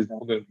Porter Jr. is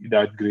not going to be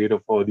that great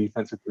of a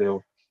defensive player.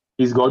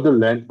 He's got the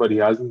length, but he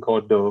hasn't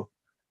got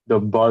the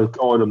bulk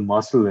or the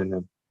muscle in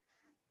him.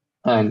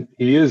 And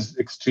he is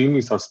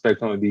extremely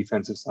suspect on the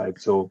defensive side.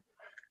 So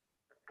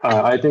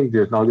I think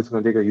the Nuggets are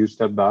going to take a huge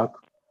step back.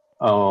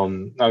 I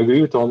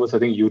agree with Thomas. I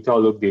think Utah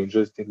looked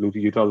dangerous. I think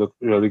Utah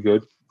looked really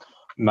good.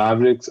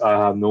 Mavericks, I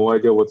have no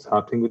idea what's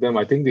happening with them.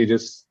 I think they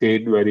just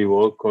stayed where they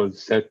were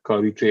because Seth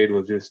Curry trade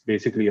was just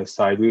basically a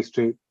sideways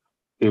trade.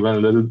 They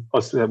went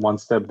one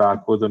step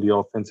backwards on the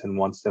offense and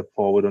one step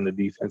forward on the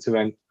defensive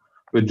end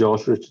with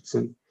Josh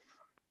Richardson.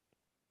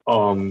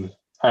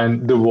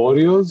 And the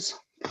Warriors,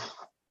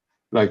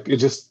 like it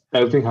just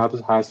everything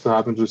has to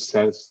happen to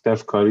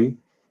Steph Curry.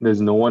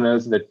 There's no one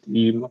else in the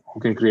team who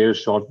can create a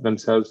shot for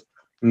themselves.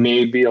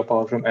 Maybe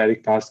apart from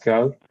Eric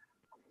Pascal.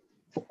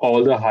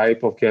 All the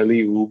hype of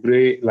Kelly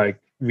Oubre,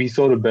 like we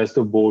saw the best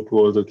of both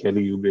worlds of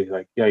Kelly Oubre.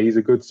 Like, yeah, he's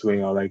a good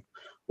swinger, like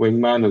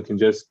wingman who can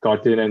just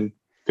cut in and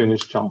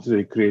finish chances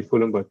they create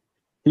for him, but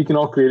he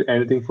cannot create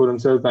anything for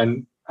himself.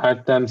 And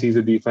at times, he's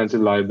a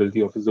defensive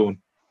liability of his own.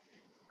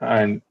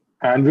 And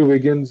Andrew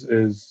Wiggins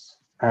is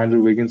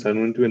Andrew Wiggins. I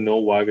don't even know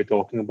why we're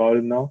talking about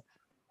it now.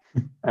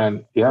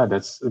 And yeah,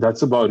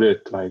 that's about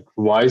it. Like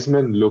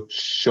Wiseman looked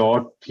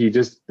short. He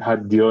just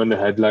had deer in the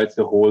headlights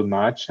the whole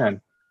match,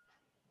 and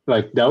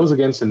like that was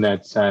against the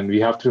Nets. And we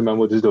have to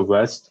remember this is the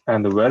West,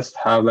 and the West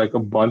have like a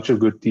bunch of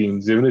good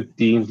teams. Even the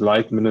teams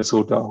like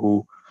Minnesota,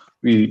 who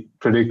we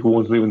predict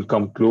won't even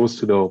come close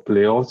to the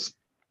playoffs,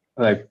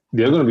 like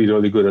they're going to be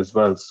really good as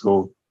well.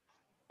 So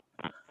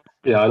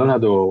yeah, I don't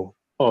have the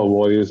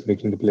Warriors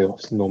making the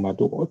playoffs no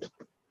matter what,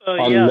 Yeah,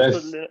 so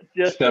unless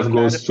just to Steph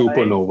goes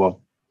clarify, supernova.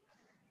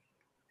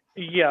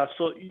 yeah,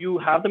 so you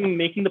have them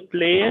making the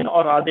play-in,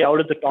 or are they out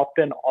of the top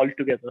 10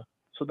 altogether?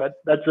 So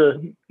that's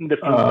a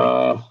different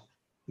thing.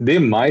 They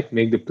might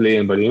make the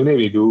play-in, but even if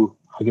they do,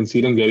 I can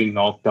see them getting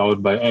knocked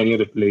out by any of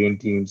the play-in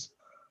teams.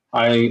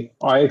 I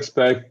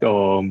expect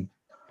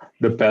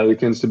the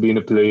Pelicans to be in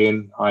a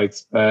play-in. I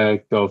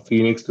expect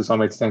Phoenix to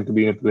some extent to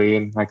be in a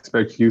play-in. I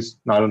expect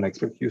Houston. I don't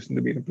expect Houston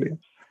to be in a play-in.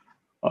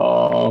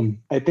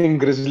 I think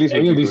Grizzlies will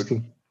Any of be these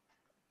good. teams.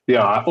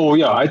 Yeah. Oh,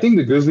 yeah. I think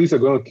the Grizzlies are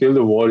going to kill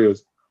the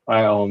Warriors.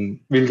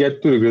 We'll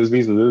get to the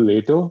Grizzlies a little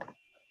later,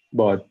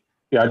 but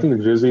yeah, I think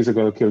the Grizzlies are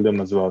going to kill them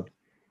as well.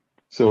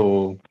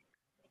 So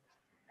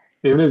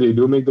even if they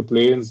do make the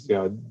play-ins,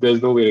 yeah,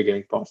 there's no way they're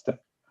getting past that.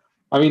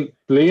 I mean,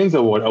 play-ins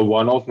are what a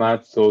one-off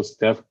match, so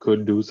Steph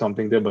could do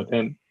something there. But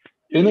then,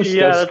 if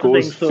Yeah, Steph that's the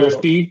thing. scores So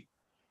 50,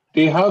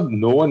 they have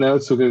no one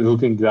else who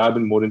can grab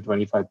in more than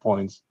 25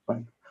 points.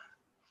 Right?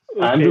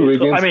 Andrew okay,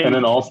 so I Wiggins in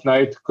an mean, off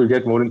night could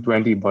get more than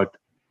 20, but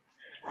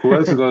who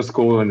else is going to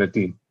score on the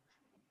team?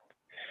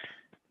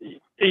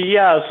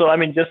 yeah, so I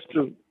mean, just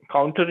to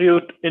counter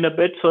you in a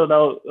bit. So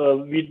now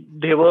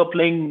they were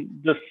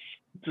playing this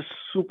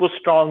super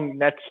strong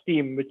Nets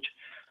team, which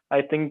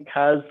I think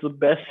has the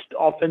best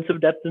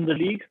offensive depth in the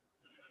league.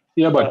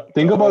 Yeah, but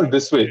think about it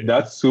this way: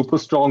 that super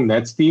strong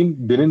Nets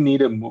team didn't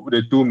need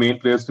the two main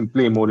players to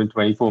play more than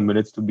 24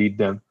 minutes to beat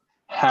them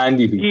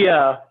handily.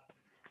 Yeah,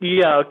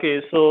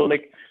 okay. So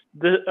like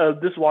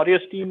this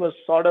Warriors team was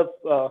sort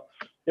of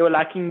they were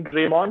lacking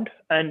Draymond,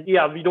 and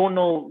yeah, we don't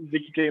know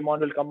which Draymond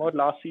will come out.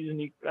 Last season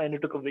he kind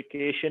of took a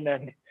vacation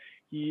and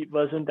he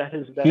wasn't at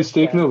his He's best.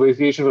 taken a And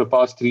vacation for the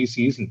past 3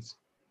 seasons.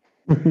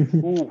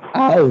 Ooh.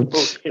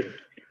 Ouch. Okay.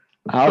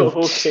 Ouch.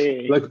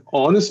 Okay. Like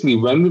honestly,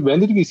 when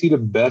did we see the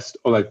best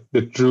or like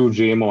the true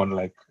Draymond?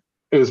 Like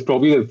it was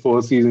probably the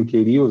first season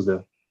KD was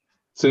there.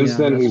 Since Yeah,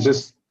 then, that's he's true.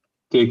 just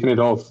taken it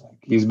off.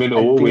 He's been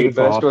I think the overweight for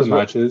best half the was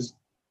matches.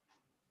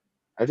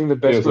 I think the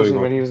Yeah, best sorry, was when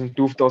God. he was in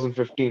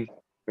 2015,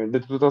 the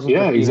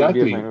Yeah, 2015 NBA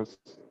exactly. Finals.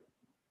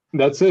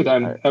 That's it. I,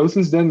 And ever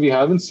since then, we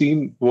haven't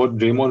seen what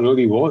Draymond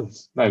really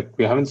was. Like,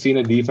 we haven't seen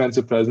a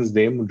defensive presence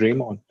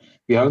Draymond.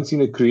 We haven't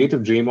seen a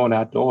creative Draymond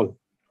at all.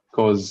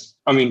 Because,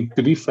 I mean,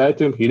 to be fair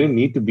to him, he didn't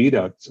need to be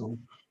that. So,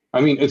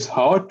 I mean, it's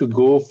hard to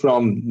go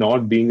from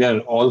not being there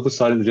and all of a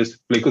sudden just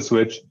flick a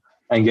switch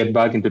and get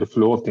back into the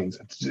flow of things.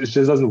 It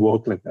just doesn't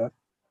work like that.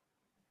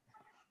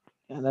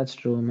 Yeah, that's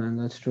true, man.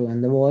 That's true.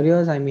 And the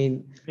Warriors, I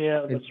mean,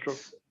 Yeah, that's true.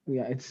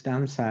 it's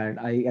damn sad.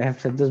 I have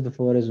said this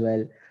before as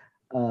well.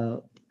 Uh,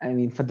 I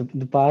mean, for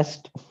the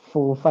past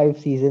 4 5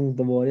 seasons,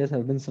 the Warriors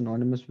have been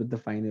synonymous with the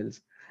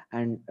finals.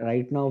 And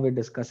right now we're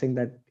discussing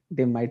that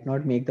they might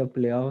not make the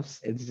playoffs.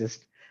 It's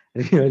just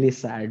really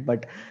sad.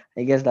 But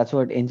I guess that's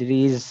what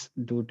injuries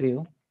do to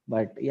you.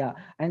 But yeah,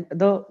 and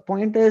the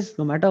point is,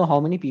 no matter how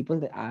many people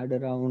they add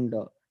around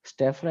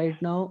Steph right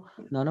now,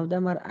 none of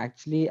them are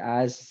actually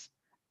as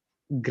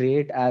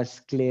great as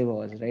Clay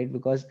was, right?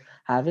 Because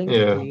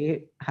Yeah.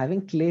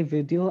 having Clay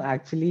with you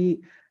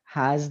actually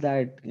has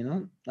that,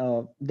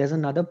 there's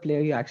another player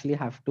you actually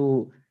have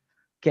to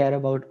care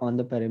about on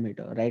the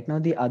perimeter. Right now,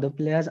 the other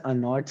players are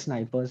not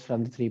snipers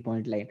from the 3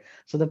 point line.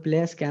 So the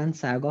players can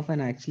sag off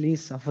and actually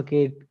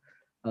suffocate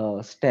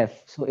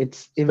Steph. So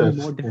it's even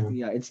Steph. Yeah.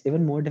 yeah, it's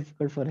even more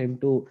difficult for him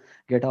to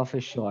get off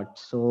his shot.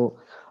 So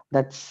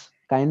that's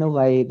kind of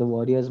why the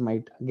Warriors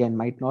might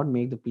not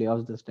make the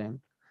playoffs this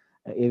time,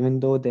 even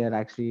though they're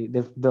actually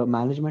the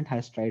management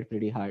has tried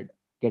pretty hard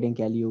getting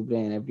Kelly Oubre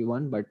and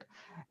everyone, but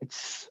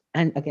it's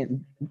and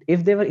again,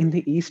 if they were in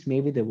the East,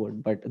 maybe they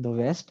would, but the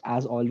West,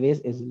 as always,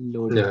 is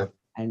loaded, Yeah.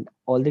 and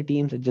all the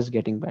teams are just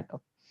getting better.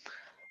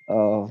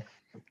 Uh,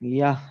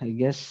 yeah, I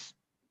guess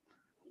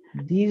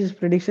these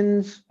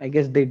predictions, I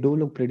guess they do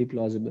look pretty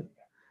plausible.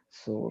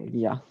 So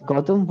yeah,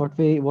 Gautam, what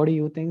do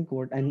you think?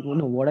 What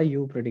are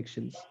your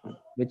predictions?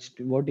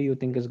 What do you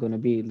think is going to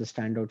be the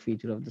standout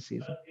feature of the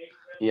season?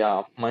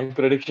 yeah, my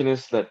prediction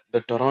is that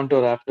the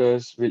Toronto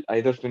Raptors will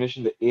either finish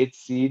in the eighth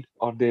seed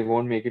or they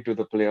won't make it to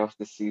the playoffs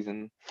this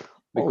season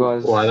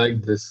Oh, Oh, I because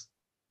like this.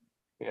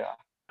 yeah,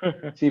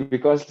 see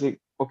because like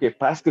okay,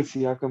 Pascal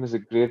Siakam is a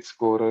great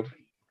scorer,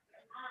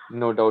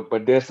 no doubt,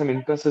 but there are some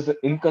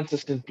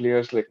inconsistent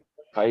players like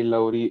Kyle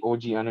Lowry,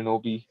 OG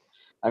Anunoby.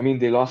 I mean,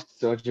 they lost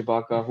Serge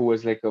Ibaka, who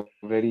was like a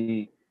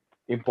very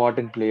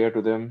important player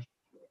to them.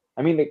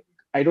 I mean, like,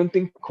 I don't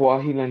think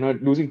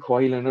losing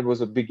Kawhi Leonard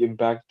was a big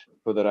impact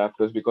for the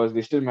Raptors because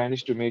they still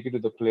managed to make it to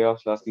the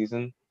playoffs last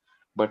season.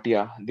 But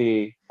yeah,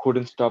 they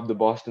couldn't stop the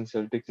Boston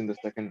Celtics in the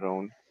second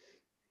round.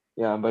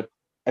 Yeah, but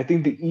I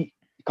think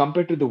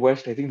compared to the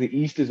West, I think the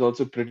East is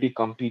also pretty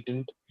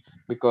competent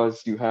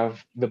because you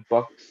have the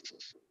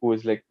Bucks, who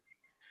is like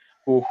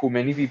who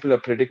many people are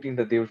predicting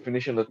that they will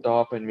finish on the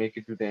top and make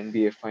it to the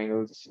NBA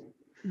Finals.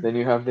 Then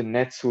you have the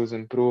Nets, who's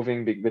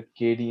improving with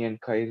KD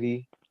and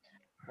Kyrie.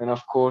 And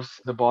of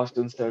course, the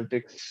Boston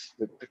Celtics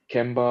with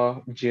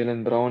Kemba,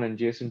 Jalen Brown, and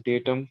Jason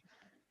Tatum.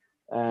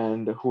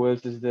 And who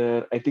else is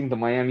there? I think the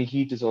Miami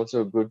Heat is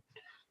also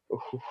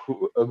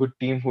a good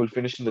team who will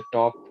finish in the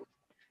top.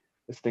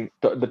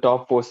 The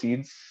top four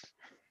seeds.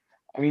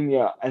 I mean,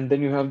 yeah. And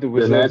then you have the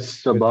The Nets,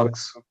 Wizards the with Bucks.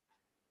 Westbrook.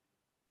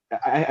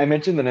 I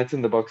mentioned the Nets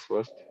and the Bucks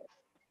first.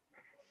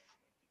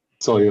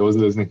 Sorry, I was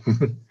listening.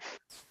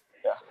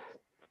 Yeah,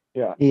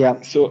 yeah.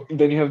 yeah. So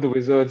then you have the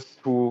Wizards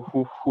who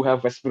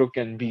have Westbrook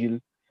and Beal.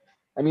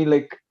 I mean,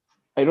 like,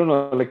 I don't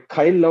know, like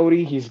Kyle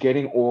Lowry, he's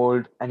getting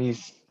old and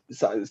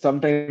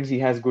sometimes he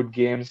has good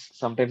games,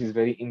 sometimes he's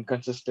very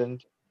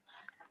inconsistent.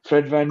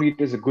 Fred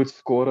VanVleet is a good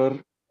scorer,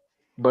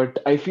 but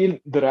I feel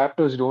the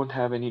Raptors don't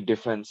have any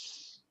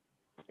defense.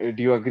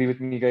 Do you agree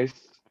with me, guys?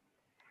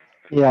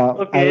 Yeah,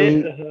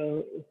 Okay.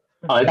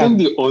 I I think yeah.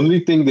 the only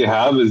thing they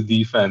have is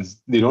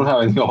defense. They don't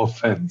have any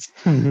offense.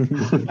 I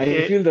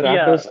Okay. feel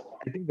Yeah.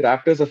 I think the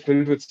Raptors are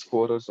filled with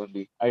scorers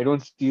only. I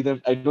don't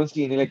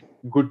see any like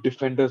good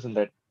defenders in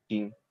that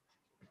team.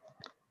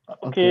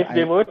 Okay. Okay, If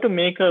they were to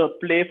make a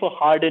play for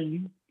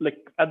Harden, like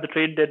at the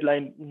trade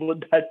deadline,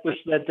 would that push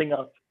that thing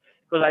up?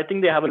 Because I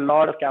think they have a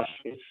lot of cap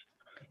space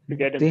to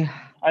get him, they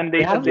and they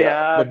they have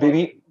Yeah, but they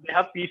need they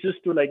have pieces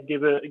to like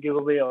give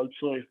away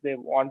also if they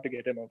want to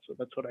get him also.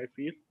 That's what I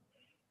feel.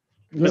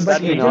 yeah, With but that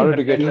see in many good order even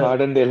to get contenders,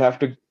 Harden, they'll have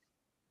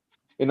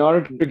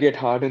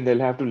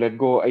to let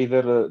go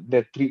either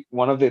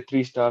one of their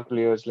three-star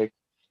players, like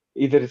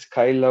either it's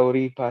Kyle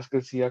Lowry,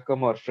 Pascal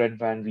Siakam, or Fred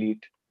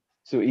VanVleet.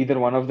 So either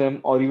one of them,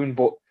 or even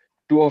both,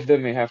 two of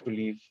them may have to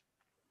leave,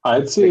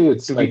 I'd say like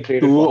it's to be like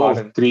traded for two of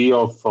Harden. three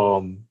of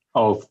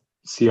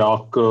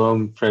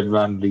Siakam, Fred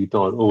VanVleet,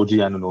 or OG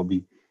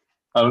Anunoby.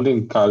 I don't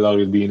think Kyle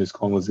Lowry will be in this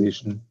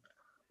conversation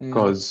yeah,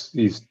 because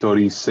he's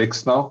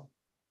 36 now.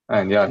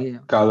 And yeah, yeah.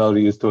 Kyle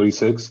Lowry is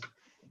 36,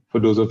 for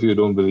those of you who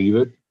don't believe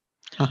it.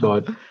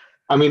 But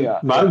I mean, Yeah,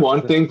 my yeah.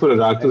 one thing for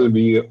the I Raptors know. would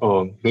be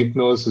Nick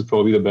Nurse is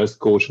probably the best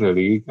coach in the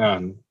league,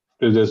 and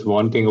there's just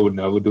one thing I would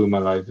never do in my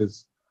life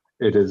is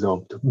it is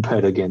to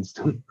bet against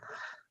him.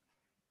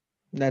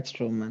 That's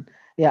true, man.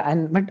 Yeah,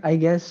 and but I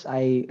guess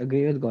I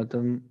agree with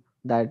Gautam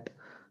that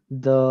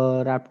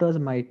the Raptors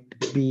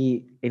might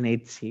be in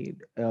eighth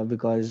seed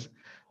because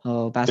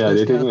Yeah, Pascal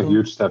they're taking a Siakam,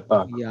 huge step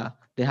back. yeah,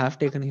 they have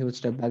taken a huge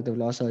step back. They've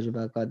lost Serge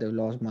Ibaka, they've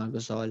lost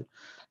Marcus Gasol,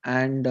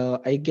 and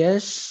I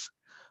guess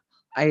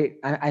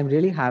I'm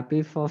really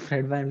happy for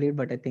Fred VanVleet,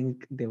 but I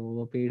think they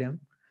overpaid him.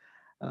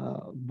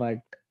 But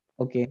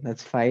okay,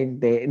 that's fine.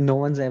 No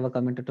one's ever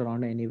coming to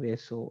Toronto anyway,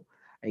 so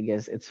I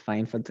guess it's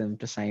fine for them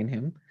to sign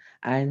him.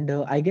 And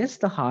I guess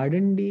the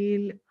Harden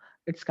deal,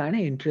 it's kind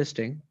of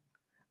interesting.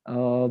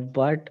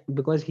 But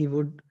because he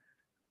would,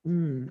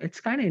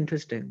 it's kind of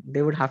interesting.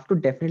 They would have to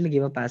definitely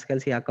give up Pascal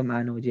Siakam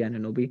and OG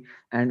Anunoby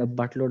and a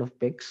buttload of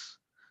picks.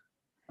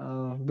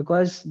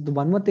 Because the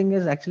one more thing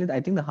is actually,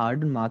 I think the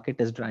Harden market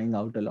is drying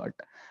out a lot.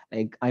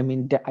 Like, I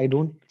mean, I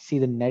don't see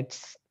the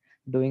Nets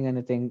doing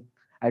anything.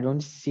 I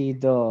don't see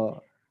the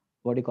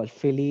what do you call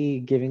Philly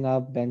giving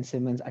up Ben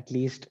Simmons at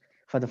least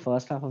for the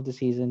first half of the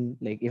season.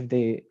 Like, if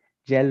they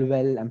gel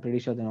well, I'm pretty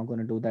sure they're not going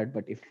to do that.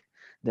 But if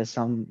there's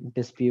some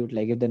dispute,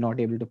 like if they're not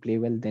able to play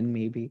well, then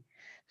maybe.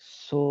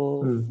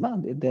 So, Hmm.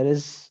 well, there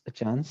is a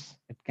chance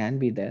it can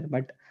be there.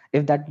 But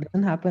if that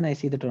doesn't happen, I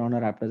see the Toronto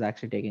Raptors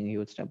actually taking a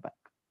huge step back.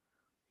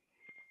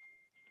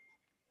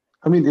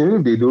 I mean, even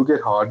if they do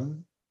get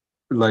Harden,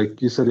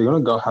 like you said, they're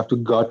gonna have to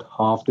gut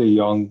half the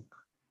young,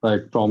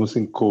 like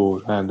promising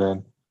core, and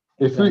then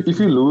if you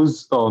Exactly.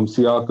 lose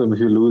Siakam, if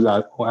you lose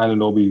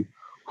Anunoby,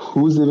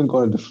 who's even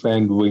gonna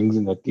defend wings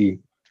in that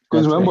team?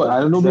 Because That's remember, very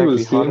Yeah, true. Anunoby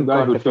was exactly. the same Harden guy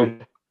can't who took.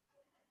 defend.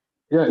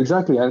 Yeah,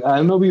 exactly. And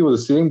Anunoby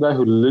was the same guy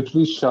who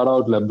literally shut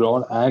out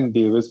LeBron and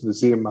Davis in the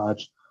same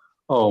match,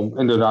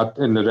 in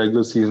the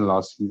regular season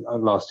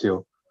last year.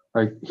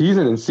 Like he's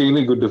an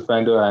insanely good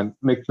defender, and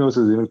Nick Nurse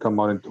has even come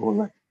out and told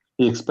like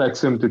he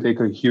expects him to take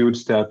a huge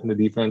step in the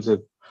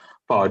defensive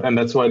part, and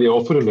that's why they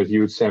offered him a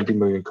huge 70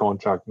 million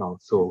contract now.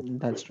 So,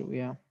 That's true.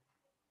 Yeah.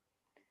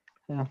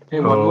 Yeah.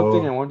 Hey, one more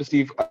thing I want to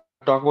see if I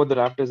talk about the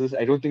Raptors is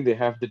I don't think they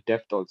have the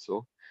depth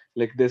also.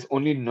 Like there's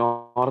only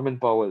Norman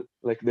Powell.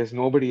 Like there's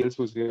nobody else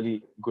who's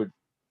really good.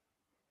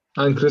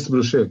 and Chris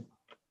Boucher,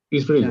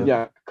 he's pretty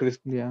Yeah. good.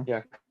 Yeah.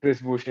 Yeah,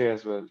 Chris Boucher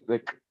as well.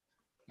 Like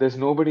there's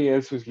nobody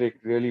else who's like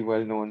really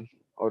well known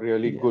or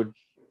really Yeah. good.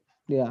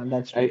 Yeah.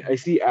 That's true. I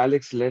see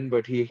Alex Len,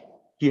 but he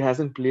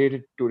hasn't played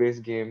in today's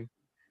game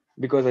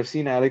because I've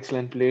seen Alex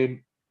Len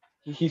play.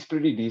 He's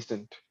pretty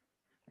decent.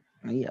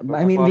 Yeah. But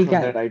I mean, apart we from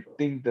that, can. I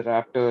think the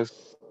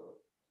Raptors.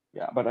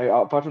 Yeah, but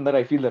apart from that,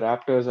 I feel the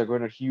Raptors are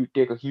going to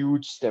take a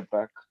huge step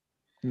back.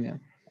 Yeah.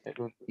 I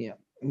don't. Yeah.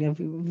 Yeah.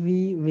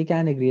 We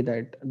can agree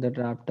that the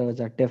Raptors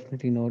are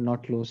definitely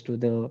not close to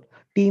the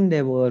team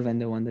they were when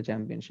they won the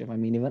championship. I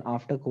mean, even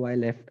after Kawhi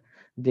left,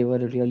 they were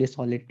a really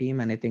solid team,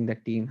 and I think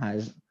that team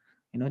has,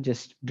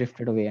 just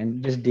drifted away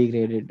and just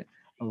degraded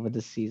over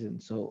the season.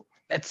 So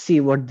let's see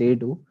what they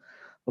do.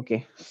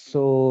 Okay.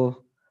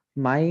 So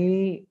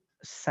my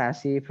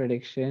sassy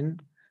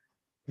prediction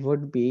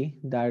would be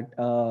that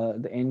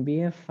the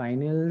NBA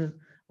finals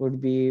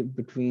would be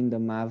between the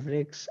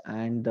Mavericks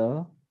and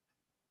the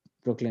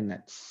Brooklyn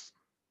Nets.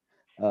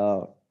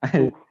 Uh,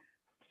 Ooh,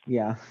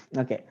 yeah,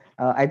 okay.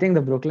 I think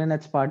the Brooklyn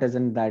Nets part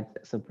isn't that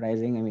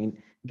surprising. I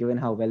mean, given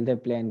how well they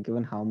play and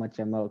given how much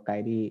I'm a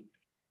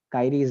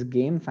Kyrie's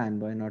game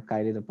fanboy, not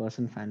Kyrie the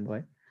person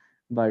fanboy.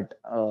 But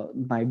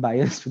my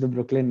bias to the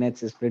Brooklyn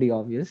Nets is pretty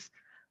obvious.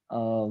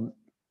 Um,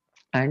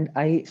 and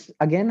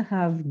again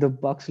have the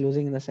Bucks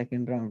losing in the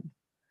second round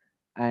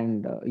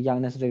and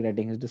Giannis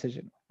regretting his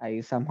decision.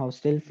 I somehow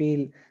still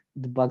feel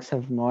the Bucks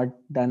have not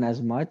done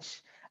as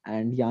much,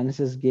 and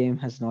Giannis's game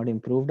has not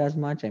improved as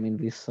much. I mean,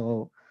 we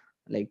saw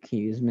like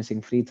he is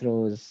missing free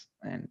throws,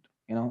 and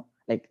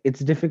like it's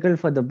difficult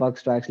for the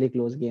Bucks to actually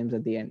close games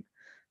at the end.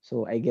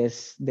 So I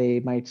guess they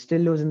might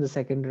still lose in the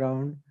second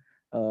round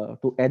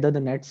to either the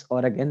Nets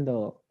or again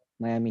the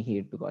Miami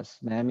Heat, because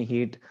Miami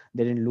Heat,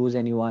 they didn't lose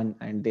anyone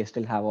and they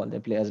still have all their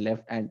players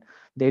left, and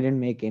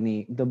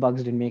the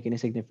Bucks didn't make any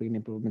significant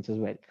improvements as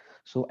well.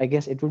 So I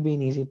guess it would be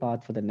an easy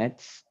path for the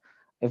Nets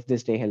if they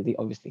stay healthy.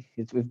 Obviously,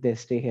 if they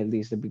stay healthy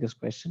is the biggest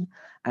question.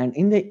 And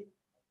in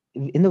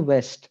the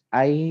West,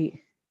 I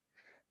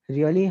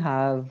really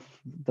have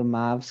the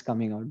Mavs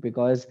coming out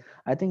because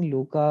I think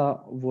Luca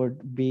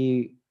would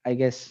be, I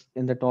guess,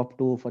 in the top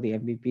two for the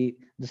MVP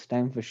this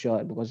time for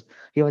sure, because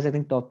he was, I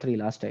think, top three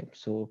last time.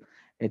 So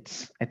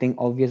it's, I think,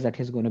 obvious that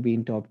he's going to be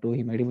in top two.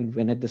 He might even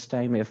win it this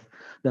time if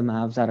the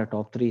Mavs are a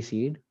top three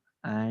seed.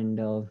 And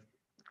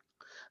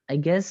I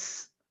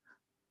guess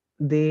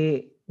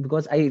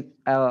because I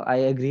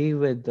agree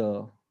with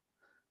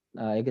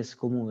I guess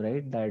Kumu,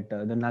 right, that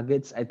the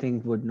Nuggets, I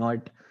think, would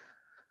not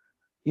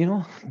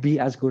be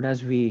as good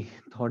as we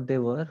thought they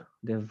were.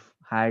 They've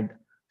had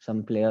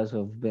some players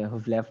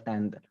who've left,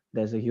 and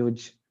there's a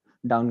huge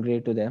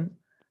downgrade to them.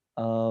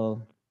 Uh,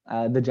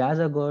 the Jazz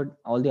are good.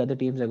 All the other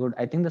teams are good.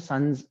 I think the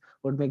Suns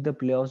would make the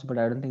playoffs, but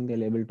I don't think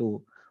they'll able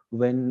to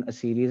win a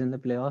series in the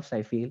playoffs,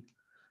 I feel.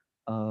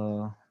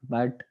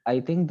 But I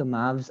think the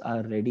Mavs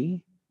are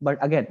ready. But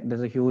again,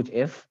 there's a huge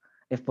if.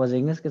 If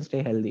Porzingis can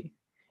stay healthy,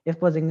 if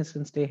Porzingis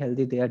can stay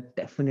healthy, they are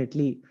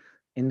definitely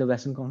in the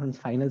Western Conference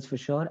Finals for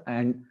sure.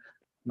 And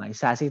my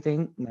sassy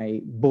thing,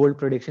 my bold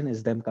prediction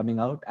is them coming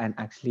out and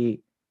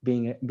actually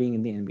being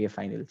in the NBA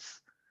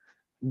Finals.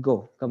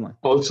 Go, come on.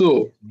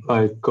 Also,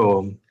 like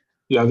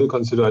you have to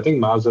consider, I think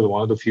Mavs are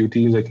one of the few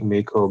teams that can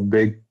make a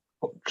big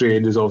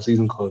trade this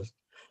offseason because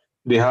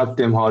they have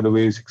Tim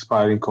Hardaway's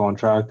expiring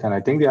contract, and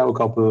I think they have a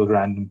couple of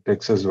random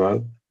picks as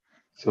well.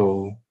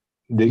 So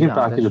they can Yeah,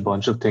 package that's a true.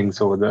 bunch of things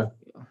over there.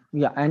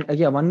 Yeah, and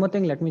yeah, one more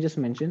thing, let me just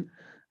mention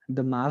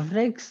the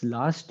Mavericks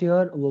last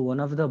year were one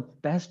of the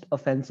best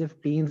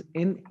offensive teams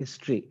in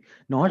history.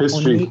 Not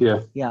History, only,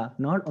 yeah. yeah,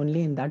 not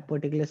only in that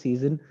particular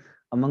season,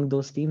 among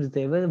those teams,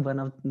 they were one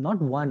of,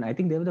 not one, I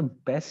think they were the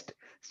best,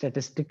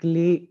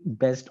 statistically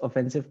best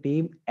offensive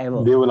team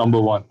ever. They were number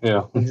one,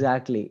 yeah.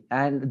 Exactly.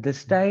 And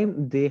this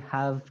time they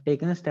have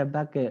taken a step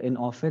back in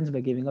offense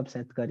by giving up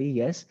Seth Curry,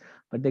 yes,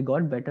 but they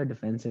got better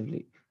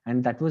defensively.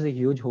 And that was a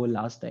huge hole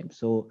last time.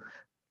 So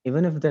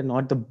even if they're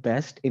not the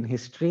best in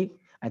history,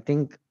 I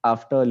think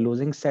after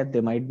losing Seth,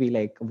 they might be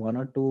like one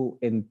or two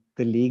in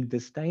the league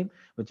this time,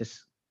 which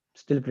is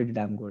still pretty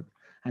damn good.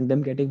 And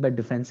them getting better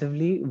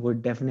defensively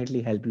would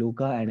definitely help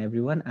Luca and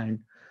everyone. And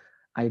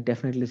I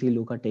definitely see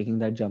Luca taking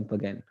that jump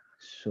again.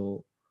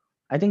 So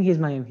I think he's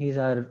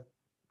our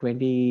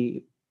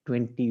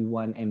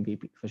 2021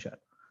 MVP for sure.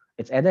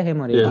 It's either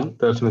him or Yeah, AD.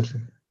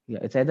 definitely. Yeah,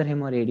 it's either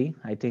him or AD.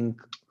 I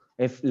think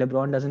if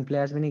LeBron doesn't play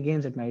as many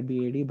games, it might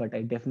be AD, but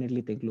I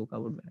definitely think Luca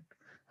would win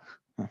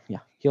it. Yeah,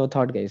 your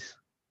thought, guys.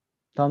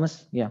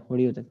 Thomas, yeah, what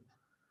do you think?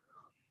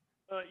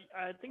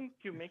 I think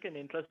you make an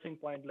interesting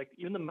point. Like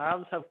even the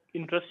Mavs have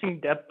interesting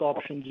depth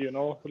options.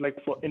 Like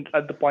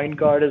at the point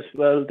guard as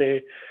well.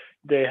 They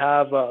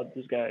have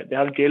this guy. They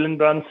have Jalen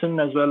Brunson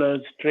as well as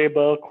Trey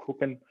Burke who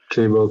can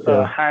K-Burke,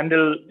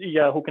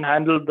 yeah. who can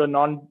handle the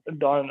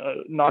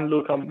non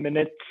Luka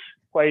minutes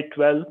quite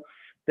well.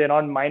 They're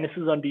not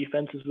minuses on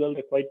defense as well.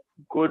 They're quite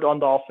good on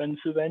the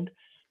offensive end.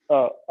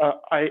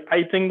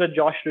 I think that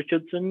Josh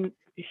Richardson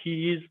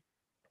he's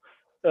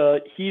a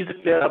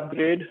clear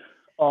upgrade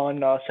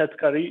on Seth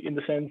Curry in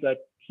the sense that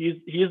he's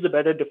the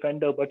better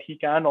defender, but he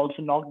can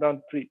also knock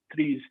down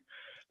threes.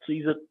 So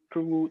he's a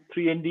true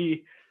 3 and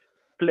D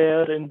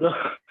player in the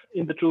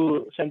in the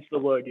true sense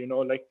of the word.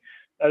 Like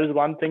that is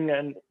one thing,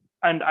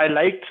 and I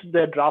liked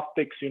their draft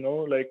picks.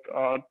 Like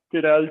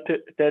Tyrell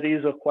Terry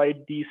is a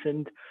quite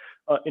decent,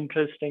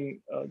 interesting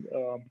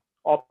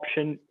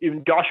option.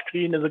 Even Josh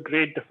Green is a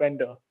great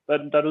defender.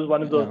 That was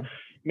one of the Yeah,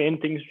 main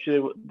things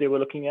they were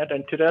looking at.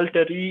 And Tyrell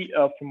Terry,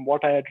 from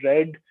what I had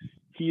read,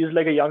 he is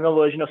like a younger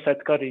version of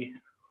Seth Curry.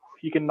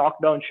 He can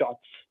knock down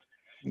shots.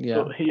 yeah,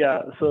 So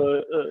yeah,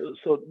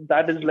 so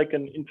that is like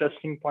an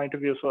interesting point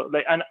of view. So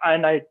like, and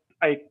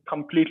I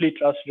completely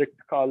trust Rick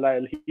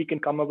Carlisle. He can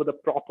come up with a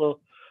proper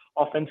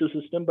offensive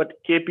system, but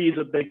KP is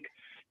a big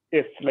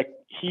if. Like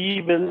he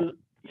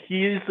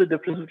is the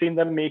difference between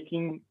them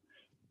making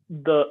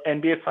the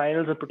NBA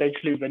Finals and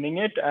potentially winning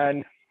it,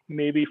 and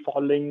maybe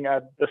falling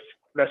at the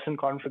Western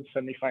Conference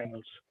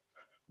semifinals.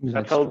 That's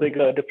that's how true. big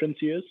a difference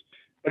he is.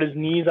 But his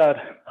knees are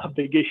a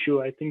big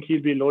issue. I think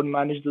he'll be load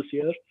managed this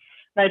year.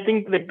 And I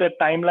think like the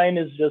timeline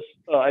is just.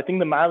 I think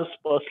the Mavs'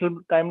 personal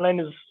timeline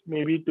is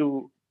maybe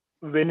to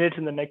win it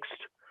in the next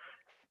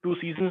 2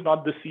 seasons,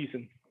 not this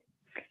season.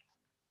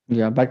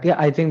 Yeah, but yeah,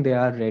 I think they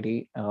are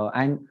ready.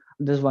 And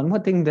there's one more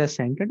thing, their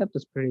center depth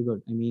is pretty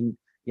good. I mean,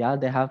 yeah,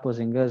 they have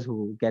Porzingis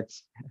who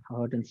gets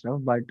hurt and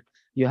stuff, but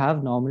you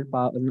have Normal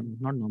Powell, no,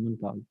 not Norman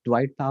Powell,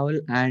 Dwight Powell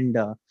and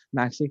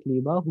Maxi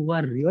Kleber, who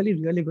are really,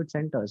 really good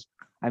centers.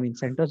 I mean,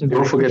 centers who can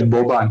Don't shoot forget the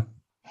ball. Boban.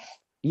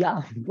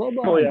 Yeah, Oh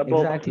Boban, yeah,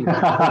 exactly.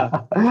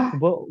 Boban. Yeah,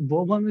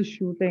 Boban is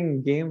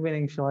shooting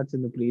game-winning shots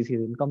in the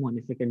preseason. Come on,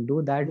 if you can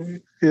do that,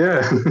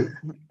 Yeah.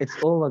 it's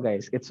over,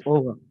 guys. It's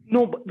over.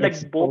 No, but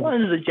It's like over.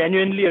 Boban is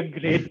genuinely a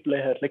great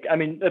player. Like I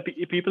mean,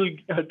 people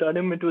turn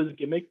him into his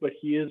gimmick, but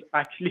he is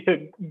actually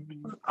a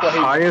quite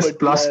Highest good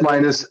plus player.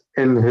 Like minus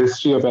in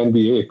history of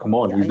NBA. Come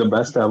on, Yeah, he's the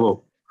best ever.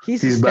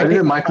 he's He's better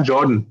than Michael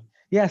Jordan.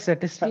 yeah,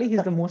 statistically,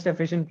 he's the most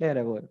efficient player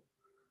ever.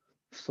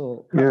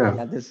 So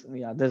Yeah.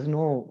 there's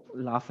no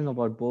laughing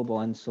about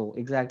Boban. So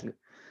exactly.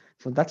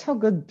 So that's how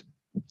good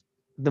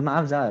the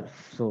Mavs are.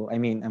 So I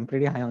mean, I'm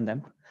pretty high on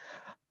them.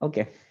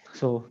 Okay.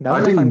 So that I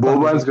was a fun think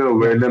Boban's conversation. gonna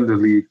Yeah. win them the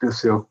league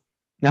this year.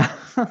 Yeah.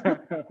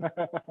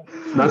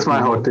 That's my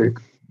Yeah. hot take.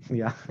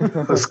 Yeah.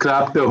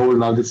 Scrap the whole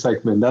Nugget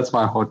segment. That's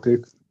my hot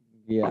take.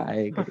 Yeah, I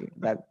agree.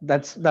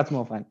 That's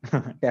more fun.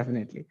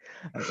 Definitely.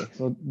 Okay,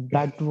 so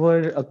that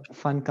were a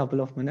fun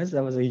couple of minutes.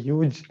 That was a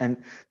huge and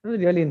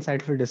really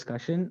insightful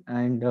discussion.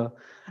 And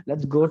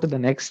let's go to the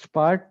next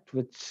part,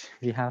 which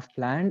we have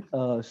planned.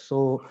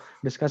 So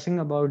discussing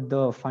about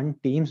the fun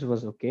teams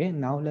was okay.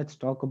 Now let's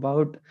talk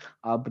about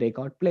our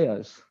breakout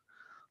players.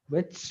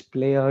 Which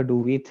player do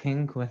we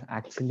think will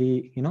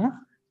actually,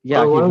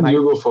 yeah, Why he don't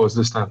you might. go first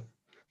this time?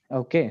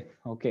 Okay,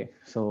 okay.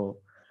 So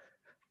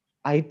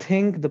I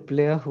think the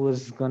player who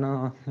is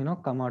gonna,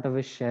 come out of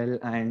his shell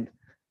and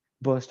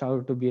burst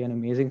out to be an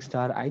amazing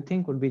star, I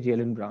think would be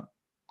Jalen Brown.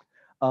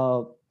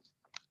 Uh,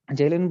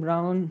 Jalen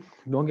Brown,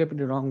 don't get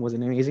me wrong, was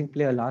an amazing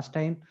player last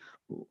time.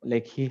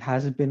 Like he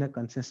has been a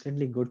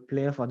consistently good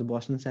player for the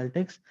Boston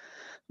Celtics,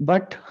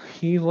 but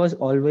he was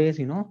always,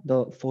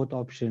 the fourth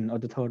option or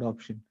the third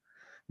option.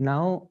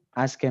 Now,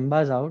 as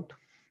Kemba's out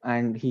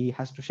and he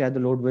has to share the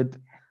load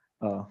with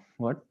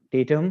what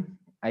Tatum,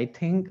 I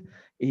think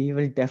he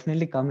will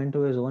definitely come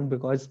into his own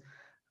because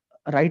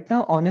right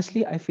now,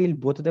 honestly, I feel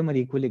both of them are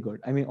equally good.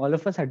 I mean, all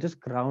of us had just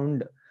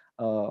crowned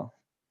uh,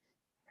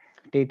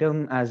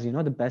 Tatum as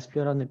the best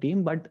player on the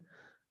team, but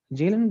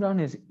Jalen Brown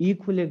is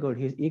equally good.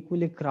 He's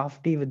equally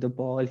crafty with the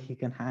ball. He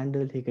can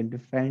handle, he can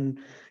defend,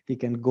 he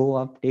can go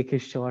up, take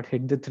his shot,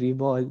 hit the three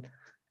ball.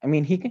 I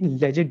mean, he can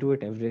legit do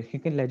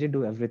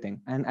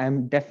everything. And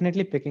I'm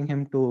definitely picking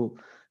him to,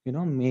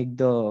 make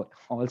the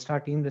all-star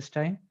team this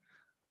time.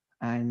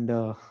 And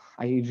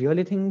I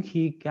really think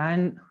he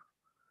can,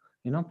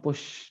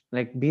 push,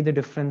 like be the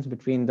difference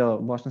between the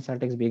Boston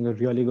Celtics being a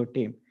really good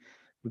team.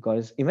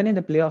 Because even in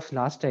the playoffs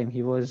last time,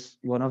 he was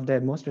one of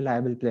their most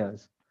reliable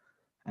players.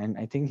 And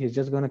I think he's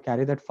just going to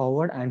carry that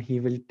forward and he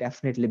will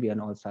definitely be an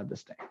all star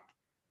this time.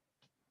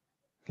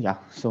 Yeah.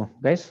 So,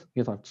 guys,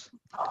 your thoughts?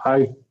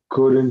 I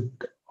couldn't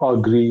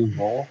agree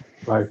more.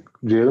 Like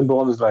Jalen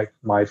Brown is like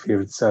my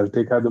favorite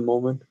Celtic at the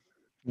moment,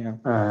 Yeah.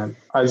 and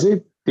I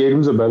say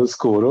Tatum's a better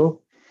scorer.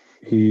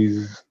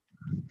 He's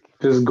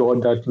just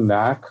got that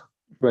knack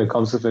when it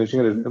comes to finishing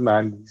at the rim,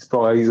 and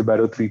he's a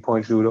better 3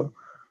 point shooter.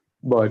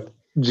 But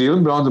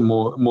Jalen Brown's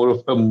more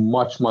of a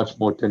much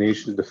more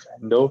tenacious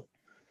defender.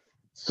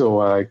 So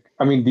like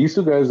I mean these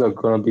two guys are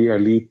gonna be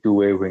elite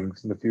two-way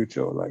wings in the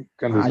future, like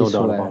and there's I no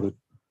doubt about swear. it.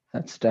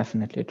 That's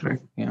definitely Right. true.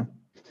 Yeah.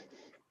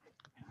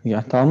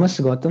 Yeah. Thomas,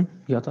 Gotham,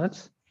 your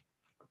thoughts?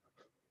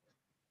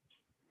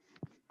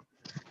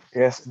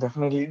 Yes,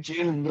 definitely.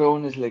 Jalen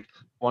Brown is like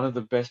one of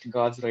the best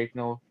guards right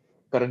now,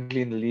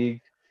 currently in the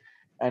league.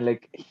 And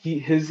like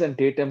his and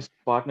Tatum's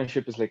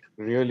partnership is like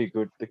really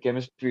good. The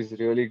chemistry is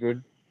really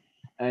good.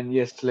 And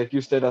yes, like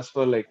you said as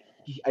well, like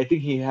I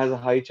think he has a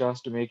high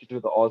chance to make it to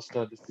the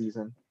All-Star this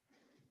season.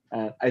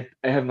 And I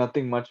have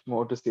nothing much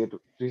more to say to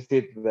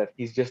that.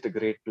 He's just a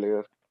great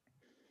player.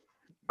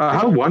 I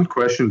have one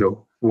question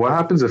though. What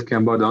happens if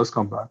Kemba does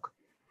come back?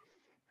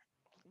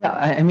 Yeah.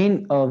 I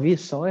mean, we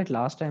saw it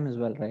last time as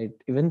well, right?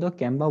 Even though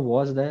Kemba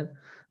was there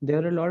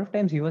were a lot of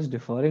times he was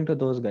deferring to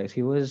those guys.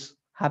 He was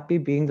happy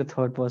being the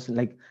third person,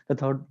 like the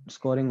third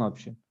scoring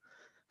option.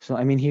 So,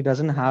 I mean, he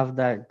doesn't have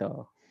that,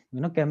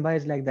 Kemba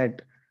is like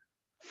that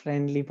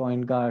friendly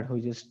point guard who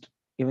just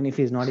even if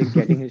he's not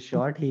getting his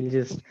shot, he'll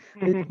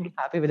be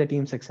happy with the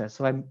team success.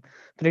 So I'm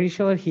pretty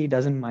sure he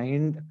doesn't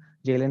mind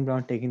Jalen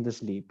Brown taking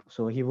this leap.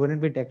 So he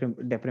wouldn't be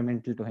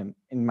detrimental to him,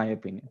 in my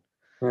opinion.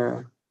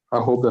 Yeah, I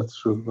hope that's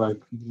true.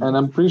 Like, and Yeah,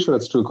 I'm pretty sure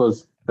that's true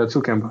because that's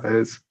who Kemba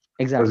is.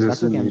 That's exactly.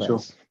 just That's who his Kemba nature.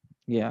 is.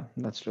 Yeah,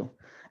 that's true.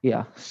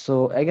 Yeah.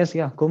 So I guess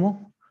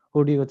Kumo,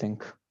 who do you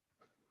think?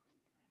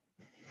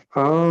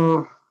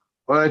 Uh, all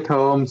right,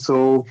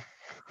 so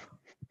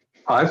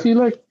I feel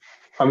like,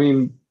 I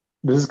mean,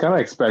 this is kind of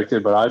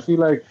expected, but I feel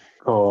like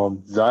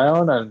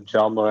Zion and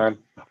Ja Morant,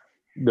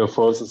 the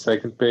first and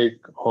second pick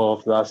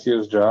of last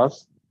year's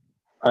drafts,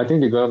 I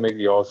think they're gonna make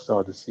the All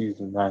Star this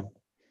season, and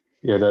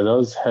yeah, that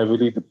does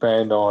heavily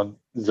depend on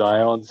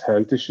Zion's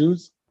health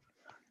issues.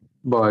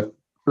 But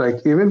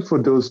like even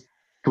for those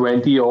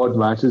 20 odd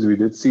matches we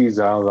did see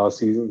Zion last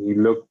season, he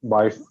looked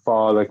by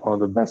far like one of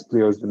the best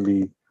players in the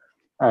league.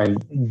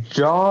 And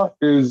Ja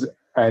is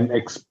an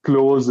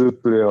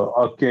explosive player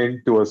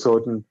akin to a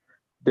certain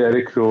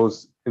Derrick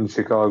Rose in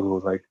Chicago.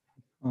 Like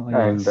Oh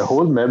and the yes.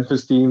 whole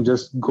Memphis team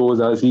just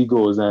goes as he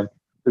goes. And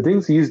the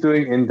things he's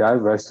doing in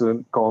that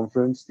Western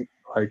Conference,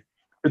 like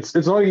it's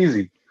not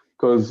easy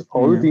because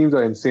all the Yeah. teams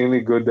are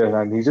insanely good there,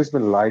 and he's just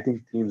been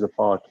lighting teams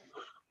apart.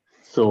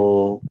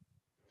 So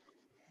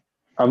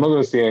I'm not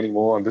going to say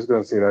anymore. I'm just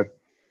going to say that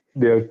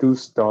they are two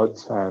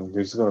studs, and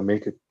they're just going to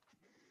make it.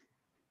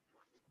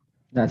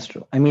 That's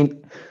true. I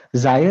mean,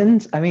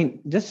 Zion's, I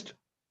mean, just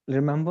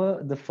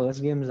remember the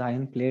first game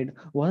Zion played.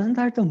 Wasn't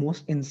that the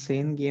most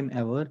insane game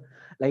ever?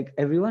 Like,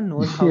 everyone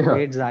knows how Yeah,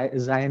 great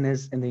Zion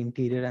is in the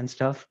interior and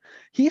stuff.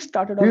 He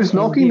started he off was the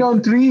knocking NBA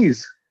down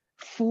threes.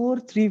 four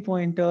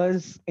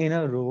three-pointers in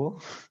a row.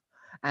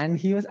 And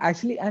he was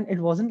actually, and it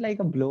wasn't like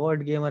a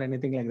blowout game or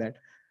anything like that.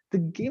 The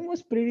game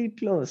was pretty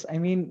close. I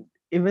mean,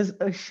 it was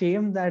a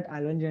shame that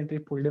Alvin Gentry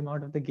pulled him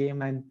out of the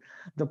game and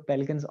the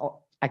Pelicans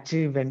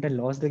actually went and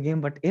lost the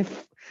game. But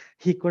if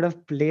he could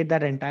have played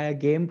that entire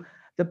game,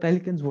 the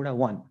Pelicans would have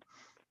won,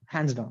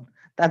 hands down.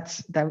 That's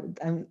that.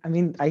 I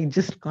mean, I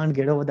just can't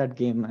get over that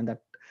game, and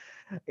that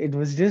it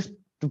was just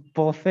the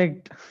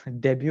perfect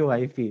debut,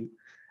 I feel.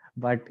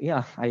 But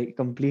yeah, I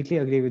completely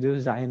agree with you.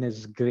 Zion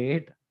is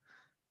great.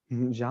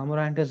 Ja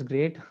Morant is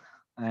great.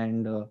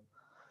 And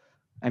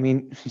I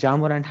mean, Ja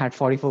Morant had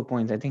 44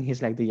 points. I think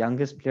he's like the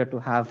youngest player to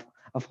have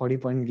a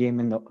 40-point game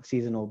in the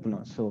season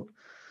opener. So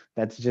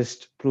that's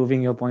just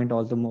proving your point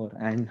all the more.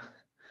 And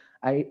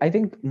I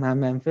think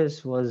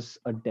Memphis was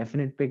a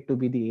definite pick to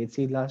be the eighth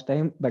seed last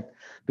time, but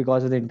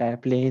because of the entire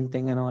playing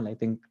thing and all, I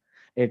think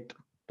it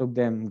took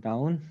them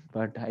down.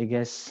 But I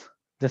guess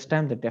this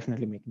time they're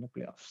definitely making the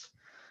playoffs.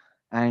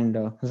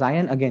 And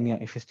Zion again, yeah,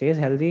 if he stays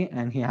healthy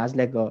and he has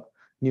like a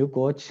new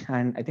coach,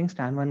 and I think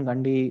Stan Van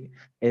Gundy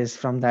is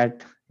from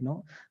that,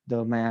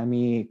 the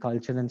Miami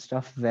culture and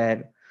stuff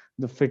where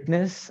the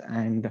fitness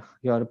and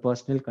your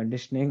personal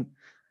conditioning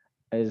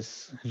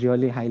is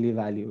really highly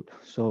valued.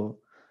 So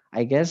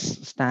I guess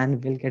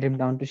Stan will get him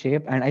down to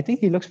shape, and I think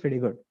he looks pretty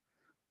good.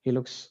 He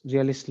looks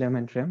really slim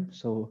and trim.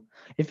 So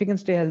if he can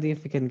stay healthy,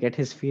 if he can get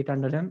his feet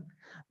under him,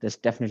 there's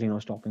definitely no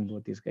stopping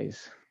both these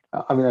guys.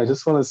 I mean, I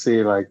just want to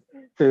say, like,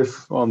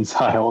 if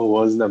Zion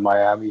was in the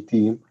Miami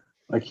team,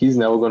 like, he's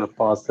never going to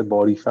pass the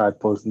body fat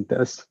person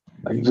test.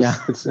 Like, Yeah,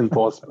 just it's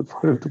impossible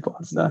for him to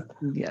pass that.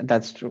 yeah,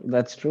 that's true.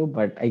 That's true.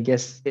 But I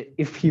guess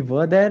if he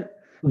were there,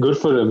 Good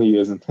for him, he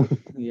isn't.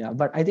 yeah,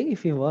 but I think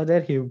if he were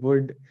there, he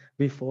would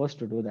be forced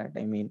to do that.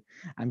 I mean,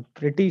 I'm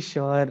pretty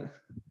sure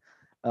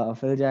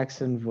Phil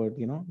Jackson would,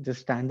 just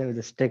stand there with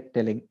a stick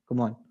telling, come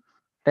on,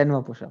 10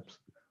 more push ups.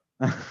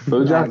 Phil I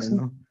don't Jackson?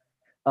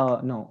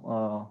 know.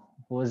 No,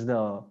 who was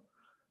the,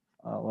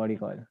 what do you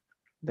call it?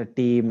 The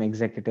team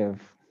executive?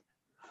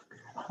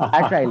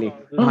 Pat Riley.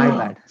 Oh, My this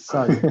bad.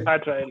 Sorry.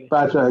 Pat Riley.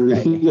 Pat Pat Riley.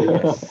 Riley. Yeah.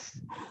 Yes.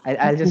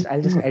 I'll just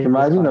edit this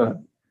Imagine part a out.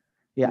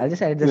 Yeah, I'll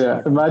just edit this yeah, part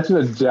out. imagine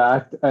a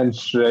jacked and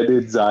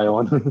shredded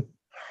Zion.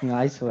 Yeah,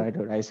 I swear,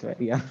 dude. I swear.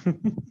 Yeah.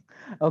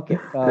 Okay.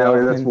 Yeah,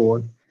 okay, that's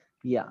one.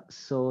 Yeah.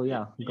 So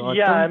yeah, Yeah,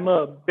 Gotham. I'm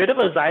a bit of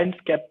a Zion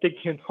skeptic,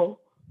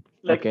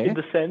 like in Okay.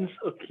 the sense,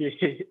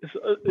 okay,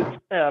 so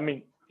I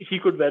mean, he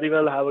could very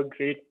well have a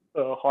great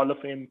Hall of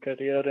Fame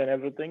career and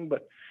everything,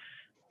 but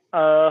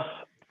uh,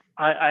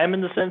 I am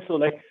in the sense, so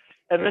like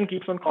everyone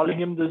keeps on calling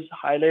him this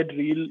highlight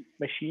reel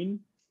machine.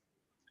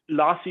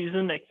 Last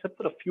season, except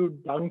for a few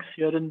dunks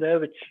here and there,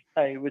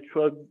 which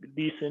were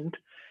decent,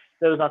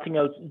 there was nothing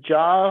else.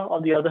 Ja,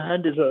 on the other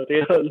hand, is a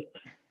real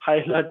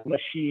highlight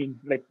machine.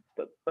 Like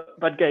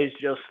that guy is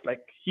just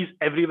like he's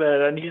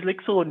everywhere, and he's like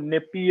so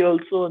nippy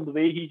also, and the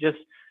way he just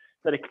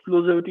that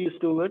explosivity is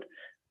too good.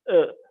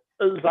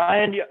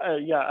 Zion,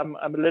 yeah, I'm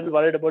a little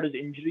worried about his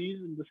injuries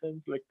in the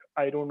sense like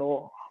I don't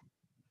know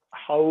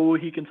how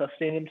he can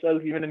sustain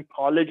himself. Even in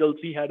college, also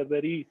he had a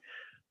very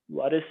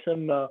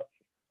worrisome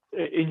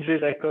injury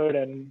record,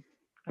 and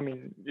I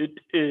mean, it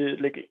is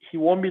like he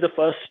won't be the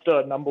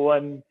first number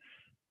one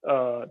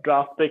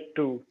draft pick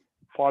to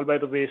fall by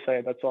the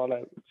wayside. That's all I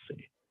would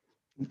say.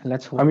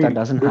 Let's I hope that mean,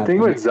 doesn't the thing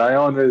happen. with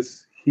Zion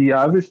is he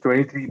averaged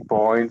 23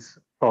 points,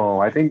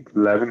 I think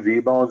 11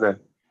 rebounds and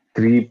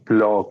 3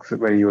 blocks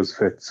when he was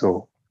fit.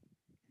 So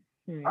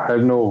Hmm. I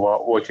don't know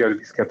what you have to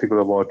be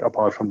skeptical about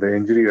apart from the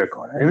injury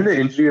record. Even the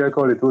injury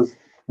record, it was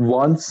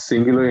one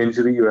singular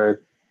injury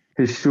where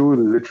his shoe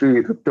literally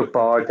ripped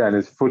apart and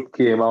his foot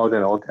came out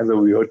and all kinds of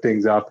weird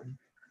things happened.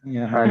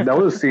 Yeah. And that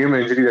was the same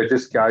injury that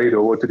just carried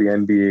over to the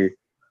NBA,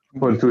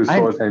 into his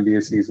And first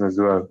NBA season as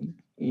well.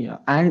 yeah,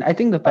 and I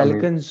think the I mean,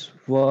 Pelicans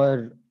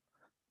were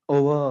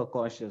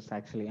overcautious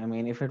actually. I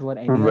mean, if it were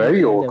any other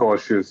very player,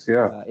 overcautious,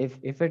 yeah.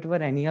 if it were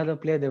any other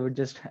player, they would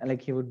just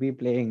like he would be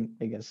playing,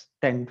 I guess,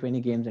 10, 20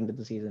 games into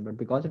the season. But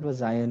because it was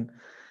Zion,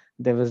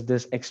 there was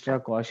this extra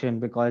caution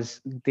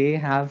because they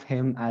have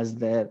him as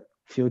their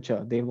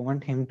future. They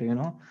want him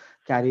to,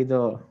 carry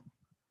the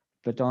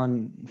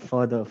baton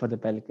further for the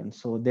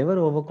Pelicans. So they were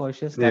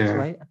overcautious. That's Yeah.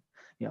 why,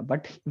 yeah.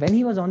 But when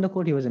he was on the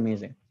court, he was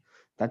amazing.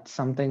 That's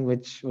something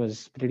which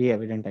was pretty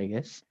evident, I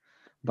guess.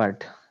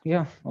 But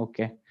yeah,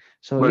 okay.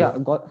 So yeah,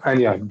 But and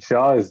yeah,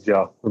 Ja is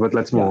Ja. But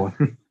let's yeah, move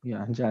on.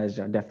 Ja,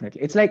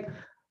 definitely. It's like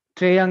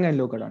Trey Young and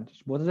Luka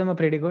Doncic. Both of them are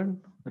pretty good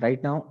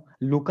right now.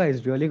 Luka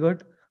is really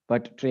good,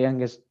 but Trey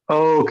Young is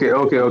Okay.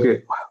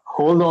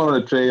 Hold on to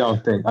the Trey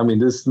Young thing. I mean,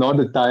 this is not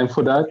the time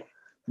for that.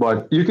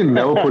 But you can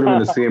never put him in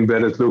the same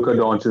bed as Luka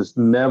Doncic.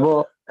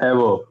 Never,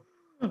 ever.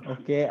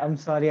 okay. I'm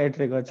sorry I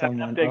triggered I have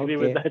someone. to agree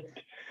with Okay,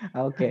 that.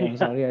 okay. I'm Yeah.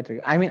 sorry I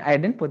triggered. I mean, I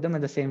didn't put them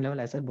at the same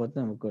level. I said both of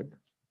them were good.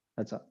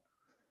 That's all.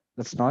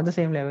 That's not the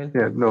same level,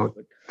 Yeah, but both no.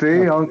 good. Trey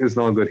Okay. Young is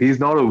not good. He's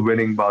not a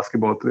winning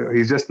basketball player.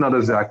 He's just not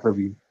a Zach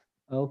Levine.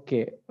 Oh,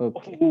 Okay.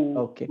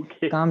 okay.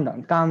 Calm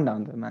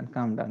down, there, man.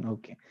 Calm down.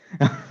 Okay.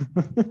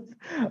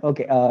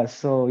 Okay.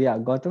 So yeah,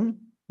 Gotham.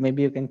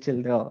 Maybe you can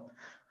chill the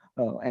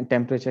and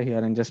temperature here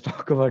and just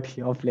talk about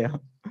your player.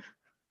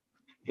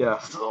 Yeah,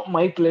 so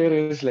my player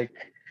is like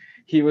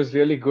he was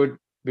really good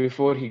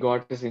before he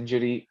got his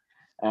injury,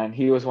 and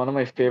he was one of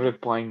my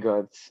favorite point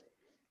guards.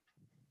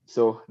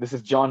 So this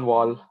is John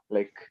Wall.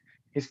 Like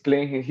he's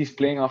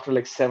playing after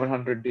like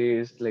 700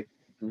 days, like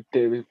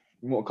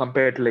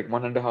compared to like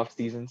 1.5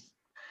 seasons.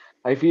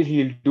 I feel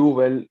he'll do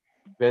well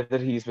whether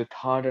he's with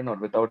Harden or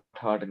without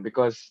Harden,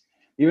 because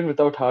even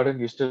without Harden,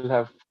 you still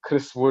have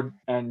Chris Wood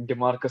and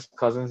DeMarcus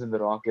Cousins in the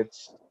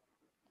Rockets.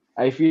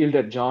 I feel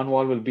that John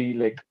Wall will be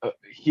like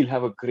he'll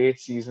have a great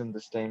season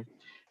this time.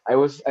 I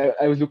was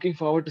looking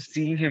forward to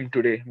seeing him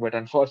today, but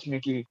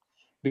unfortunately,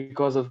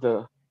 because of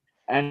the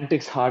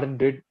antics Harden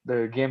did,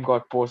 the game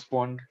got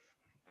postponed,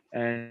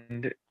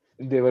 and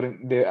they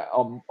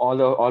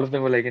all of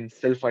them were like in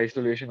self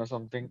isolation or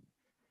something.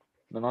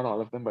 No, not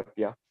all of them, but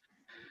yeah.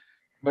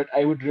 But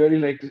I would really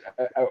like to,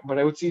 but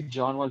I would see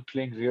John Wall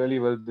playing really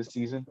well this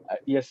season.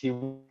 Yes, he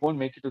won't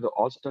make it to the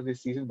All Star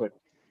this season, but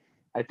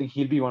I think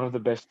he'll be one of the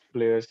best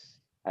players.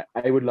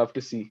 I would love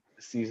to see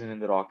the season in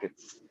the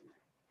Rockets.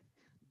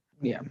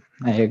 Yeah,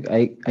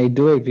 I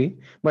do agree,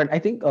 but I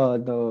think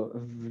the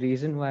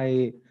reason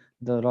why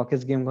the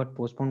Rockets game got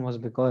postponed was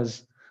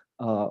because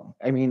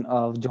I mean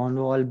John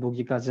Wall,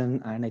 Boogie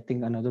Cousin, and I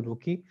think another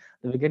rookie,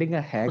 they were getting a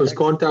It was haircut.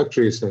 contact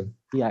tracing.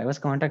 Yeah, it was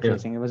contact Yeah.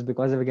 tracing. It was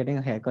because they were getting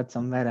a haircut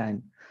somewhere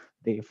and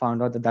they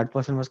found out that that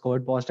person was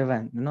COVID positive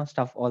and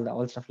stuff,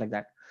 all stuff like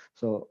that.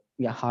 So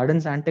yeah,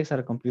 Harden's antics are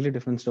a completely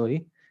different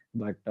story,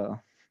 but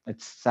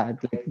it's sad.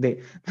 Like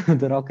they,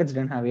 the Rockets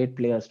didn't have 8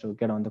 players to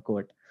get on the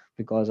court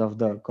because of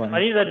the quarantine.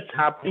 Funny that it's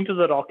happening to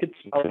the Rockets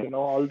now.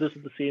 All this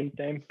at the same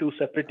time, two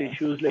separate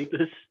issues like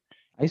this.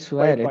 I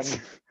swear Quite it's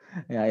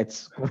funny. yeah,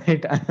 it's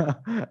quite.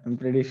 I'm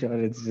pretty sure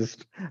it's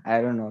just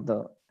I don't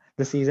know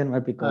the season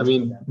might be I cursed for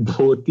mean, them.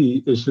 both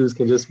the issues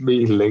can just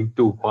be linked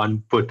to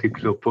one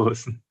particular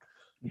person.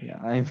 Yeah,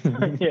 I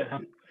mean. Yeah.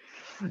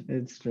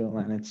 It's true,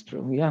 man. It's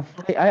true. Yeah,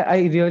 I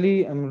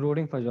really am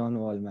rooting for John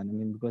Wall, man. I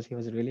mean, because he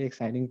was a really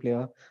exciting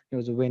player. He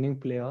was a winning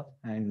player,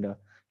 and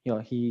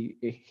yeah, he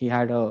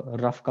had a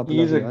rough couple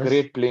He of is a years.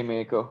 great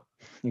playmaker.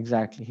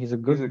 Exactly, he's a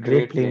He's a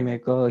great great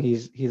playmaker,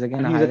 playmaker. He's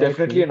again and a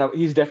highlight reel.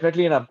 he's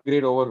definitely an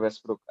upgrade over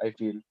Westbrook. I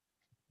feel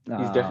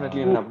he's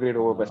definitely an Ooh, upgrade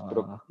over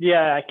Westbrook.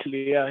 yeah,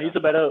 actually, yeah, he's a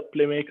better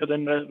playmaker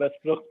than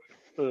Westbrook.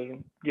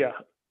 Yeah,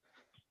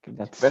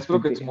 that's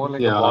Westbrook, it's more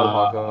like a ball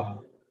hawker.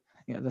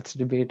 Yeah, yeah, that's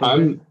debatable.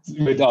 I'm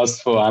with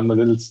us for. I'm a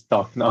little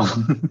stuck now.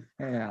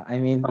 Yeah, I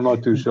mean, I'm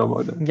not too sure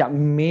about that. yeah,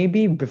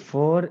 maybe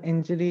before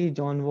injury,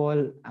 John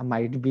Wall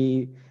might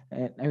be.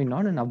 I mean,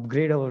 not an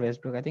upgrade over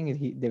Westbrook. I think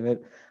they were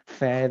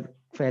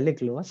fairly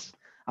close.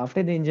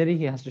 After the injury,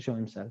 he has to show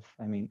himself.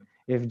 I mean,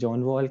 if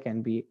John Wall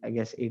can be, I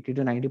guess, 80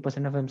 to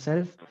 90% of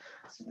himself,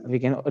 we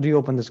can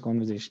reopen this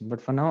conversation. But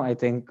for now, I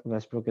think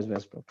Westbrook is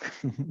Westbrook.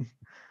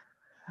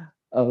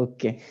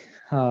 Okay.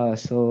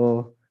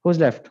 So who's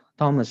left?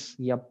 Thomas.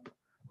 Yep.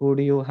 Who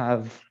do you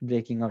have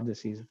breaking out this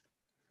season?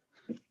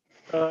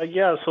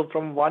 yeah. So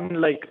from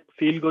one like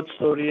feel good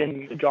story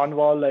in John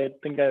Wall, I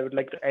think I would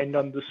like to end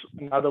on this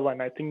another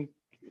one. I think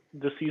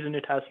this season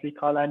it has to be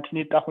Carl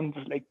Anthony Towns.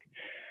 Like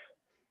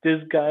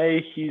this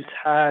guy, he's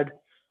had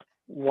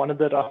one of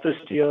the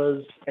roughest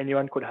years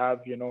anyone could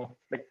have.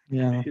 Like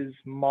Yeah. his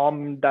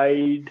mom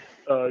died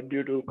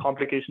due to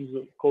complications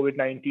of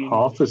COVID-19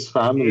 Half his in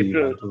family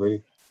April. went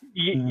away.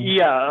 Mm.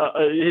 Yeah,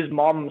 his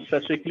mom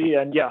specifically,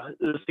 and yeah,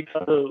 6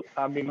 other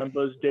family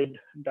members did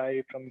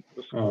die from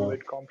those Oh.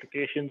 COVID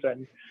complications,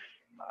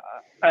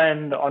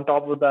 and on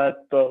top of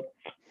that,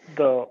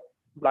 the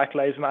Black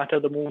Lives Matter,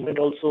 the movement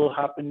also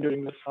happened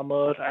during the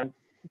summer, and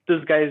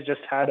this guy's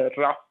just had a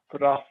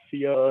rough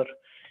year.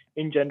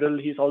 In general,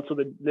 he's also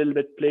been a little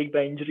bit plagued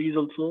by injuries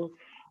also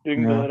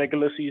during Yeah. the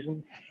regular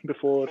season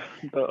before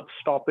the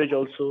stoppage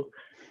also,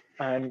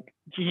 and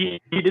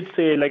he did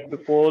say like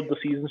before the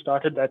season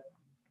started that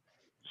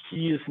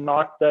he's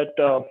not that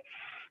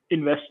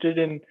invested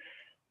in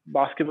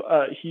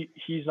basketball.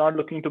 He's not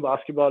looking to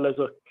basketball as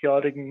a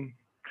curing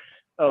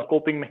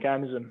coping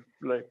mechanism,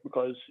 like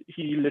because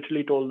he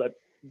literally told that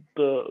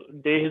the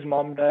day his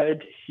mom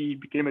died, he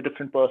became a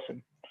different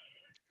person,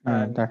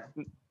 and That.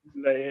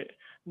 like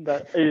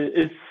that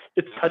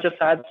it's such a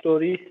sad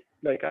story.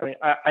 Like I mean,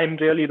 I'm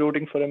really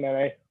rooting for him, and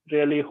I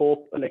really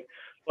hope, like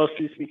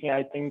personally speaking,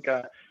 I think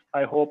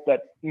I hope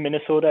that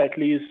Minnesota at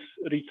least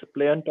reach the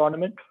play-in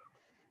tournament.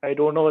 I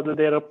don't know whether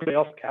they're a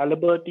playoff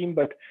caliber team,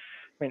 but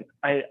I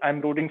mean, I'm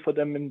rooting for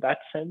them in that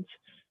sense.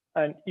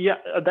 And yeah,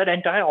 that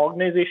entire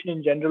organization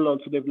in general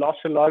also, they've lost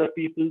a lot of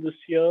people this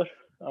year.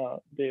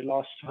 They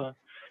lost a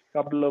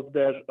couple of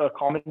their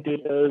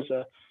commentators,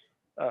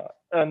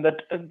 and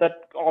that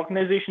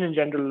organization in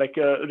general, like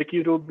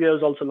Ricky Rubio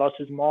has also lost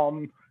his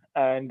mom,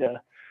 and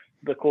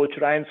the coach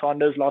Ryan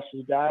Saunders lost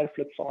his dad,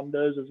 Flip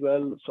Saunders as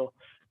well. So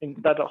in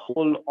that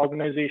whole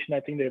organization,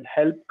 I think they'll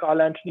help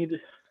Carl Anthony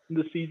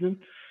this season.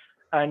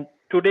 And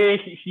today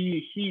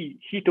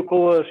he took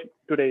over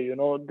today.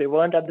 They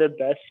weren't at their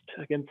best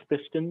against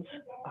Pistons,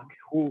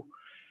 who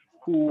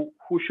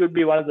should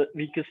be one of the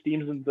weakest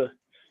teams in the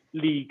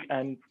league.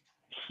 And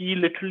he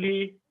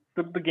literally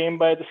took the game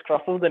by the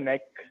scruff of the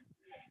neck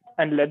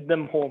and led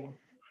them home.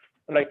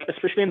 Like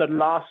especially in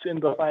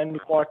the final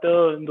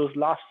quarter, in those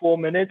last 4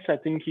 minutes, I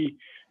think he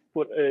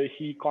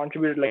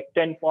contributed like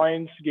 10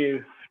 points,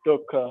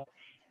 took 4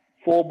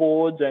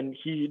 boards, and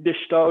he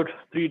dished out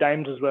 3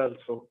 dimes as well.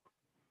 So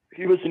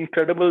he was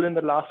incredible in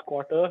the last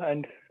quarter,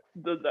 and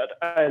that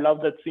I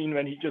love that scene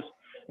when he just,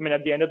 I mean,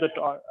 at the end of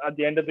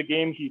the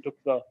game, he took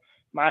the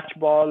match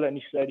ball and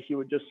he said he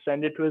would just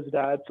send it to his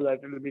dad so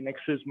that it will be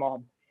next to his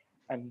mom,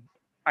 and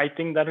I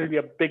think that will be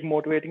a big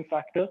motivating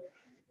factor.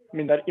 I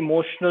mean, that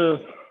emotional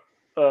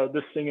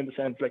this thing in the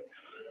sense like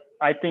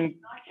I think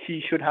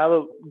he should have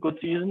a good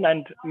season,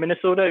 and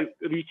Minnesota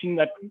reaching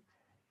that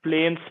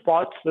play-in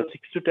spots, the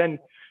 6 to 10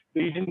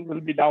 region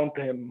will be down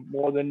to him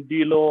more than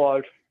D'Lo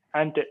or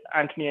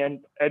Anthony and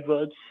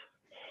Edwards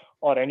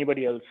or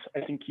anybody else.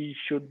 I think he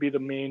should be the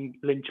main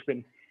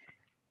linchpin.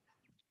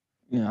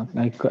 Yeah,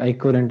 I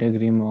couldn't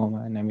agree more,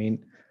 man. I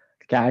mean,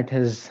 Cat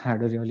has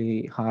had a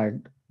really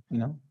hard, you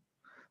know,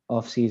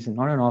 off season.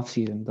 Not an off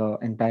season. The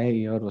entire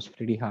year was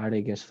pretty hard,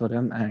 I guess, for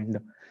him. And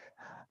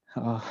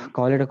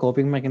call it a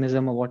coping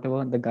mechanism or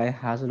whatever. The guy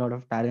has a lot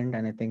of talent,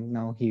 and I think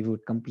now he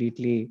would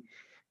completely,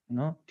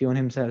 tune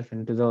himself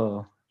into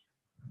the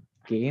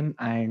game.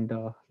 And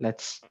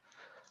let's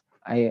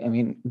I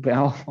mean,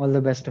 well, all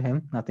the best to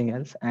him. Nothing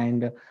else.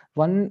 And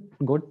one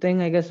good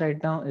thing, I guess,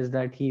 right now is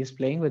that he is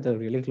playing with a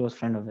really close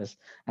friend of his,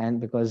 and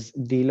because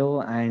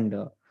D'Lo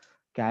and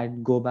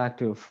Cat go back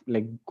to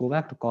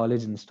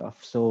college and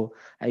stuff. So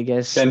I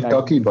guess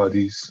Kentucky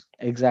buddies.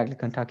 exactly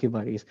Kentucky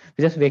buddies.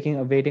 We're just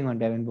waiting on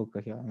Devin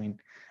Booker here. I mean,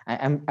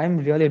 I'm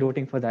really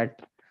rooting for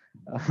that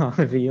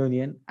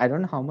reunion. I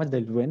don't know how much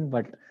they'll win,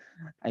 but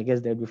I guess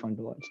they'll be fun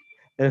to watch,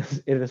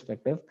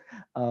 irrespective.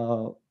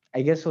 Uh,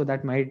 I guess so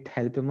that might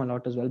help him a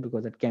lot as well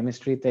because that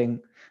chemistry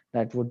thing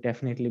that would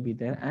definitely be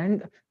there.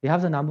 And we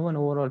have the number one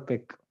overall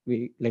pick.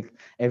 We like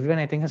everyone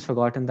I think has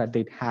forgotten that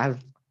they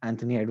have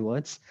Anthony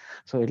Edwards.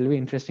 So it'll be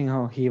interesting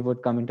how he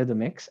would come into the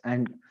mix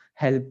and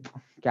help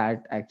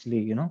Cat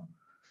actually,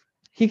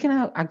 he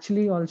can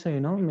actually also,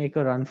 make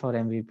a run for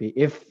MVP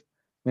if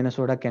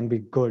Minnesota can be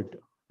good.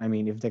 I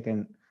mean, if they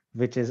can,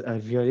 which is a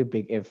really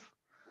big if.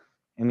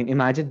 I mean,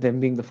 imagine them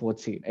being the fourth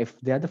seed. If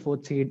they're the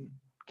fourth seed,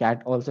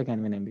 Cat also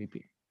can win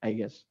MVP, I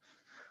guess.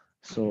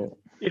 So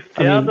if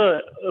they are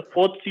the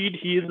fourth seed,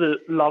 he is a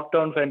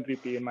lockdown for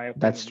MVP in my opinion.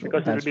 That's true.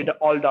 Because it'll be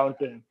all down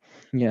to him.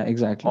 Yeah,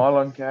 exactly. All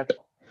on Cat.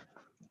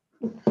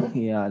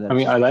 Yeah.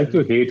 I like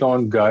to hate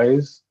on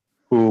guys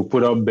who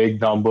put up big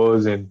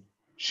numbers in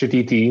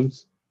shitty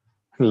teams,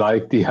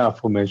 like the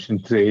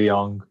aforementioned Trae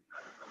Young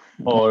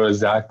or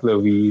Zach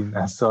LaVine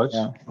as such.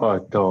 Yeah.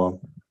 But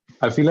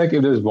I feel like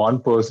if there's one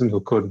person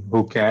who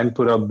can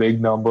put up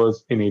big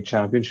numbers in a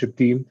championship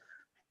team,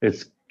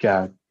 it's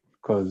Cat,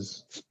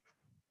 because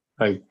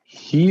like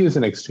he is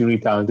an extremely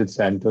talented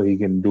center. He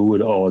can do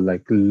it all,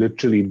 like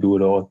literally do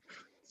it all,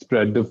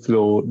 spread the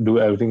floor, do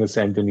everything a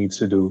center needs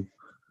to do.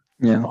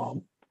 Yeah.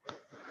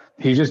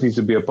 He just needs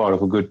to be a part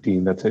of a good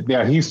team. That's it.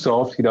 Yeah, he's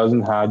soft. He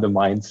doesn't have the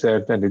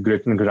mindset and the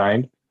grit and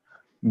grind,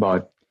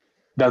 but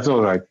that's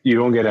all right. You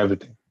don't get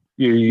everything.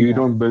 You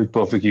don't build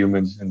perfect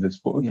humans in this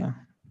sport. Yeah.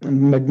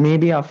 But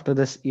maybe after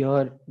this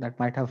year, that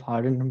might have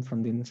hardened him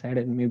from the inside,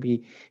 and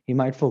maybe he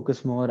might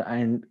focus more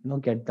and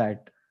get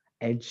that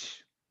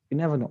edge. You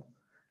never know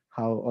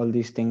how all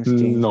these things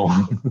change. No.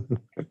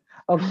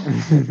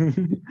 Okay.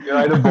 You're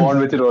either born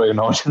with it or you're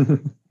not.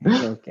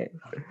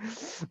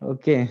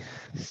 Okay.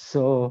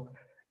 So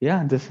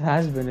yeah, this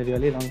has been a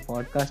really long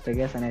podcast, I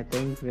guess, and I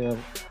think we're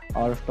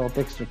out of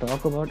topics to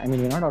talk about. I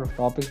mean, we're not out of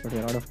topics, but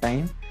we're out of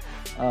time.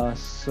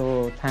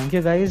 So thank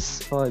you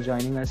guys for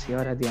joining us here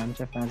at the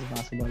Armchair Fans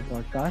Basketball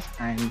Podcast,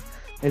 and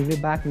we'll be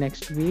back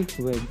next week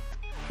with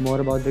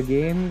more about the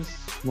games,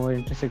 more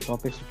interesting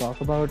topics to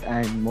talk about,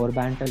 and more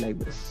banter like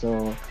this.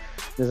 So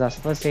this is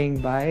Asfar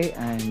saying bye,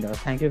 and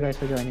thank you guys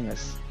for joining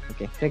us.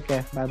 Okay, take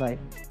care. Bye-bye.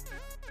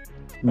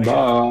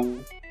 Bye.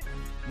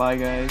 Bye,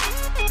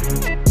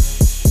 guys.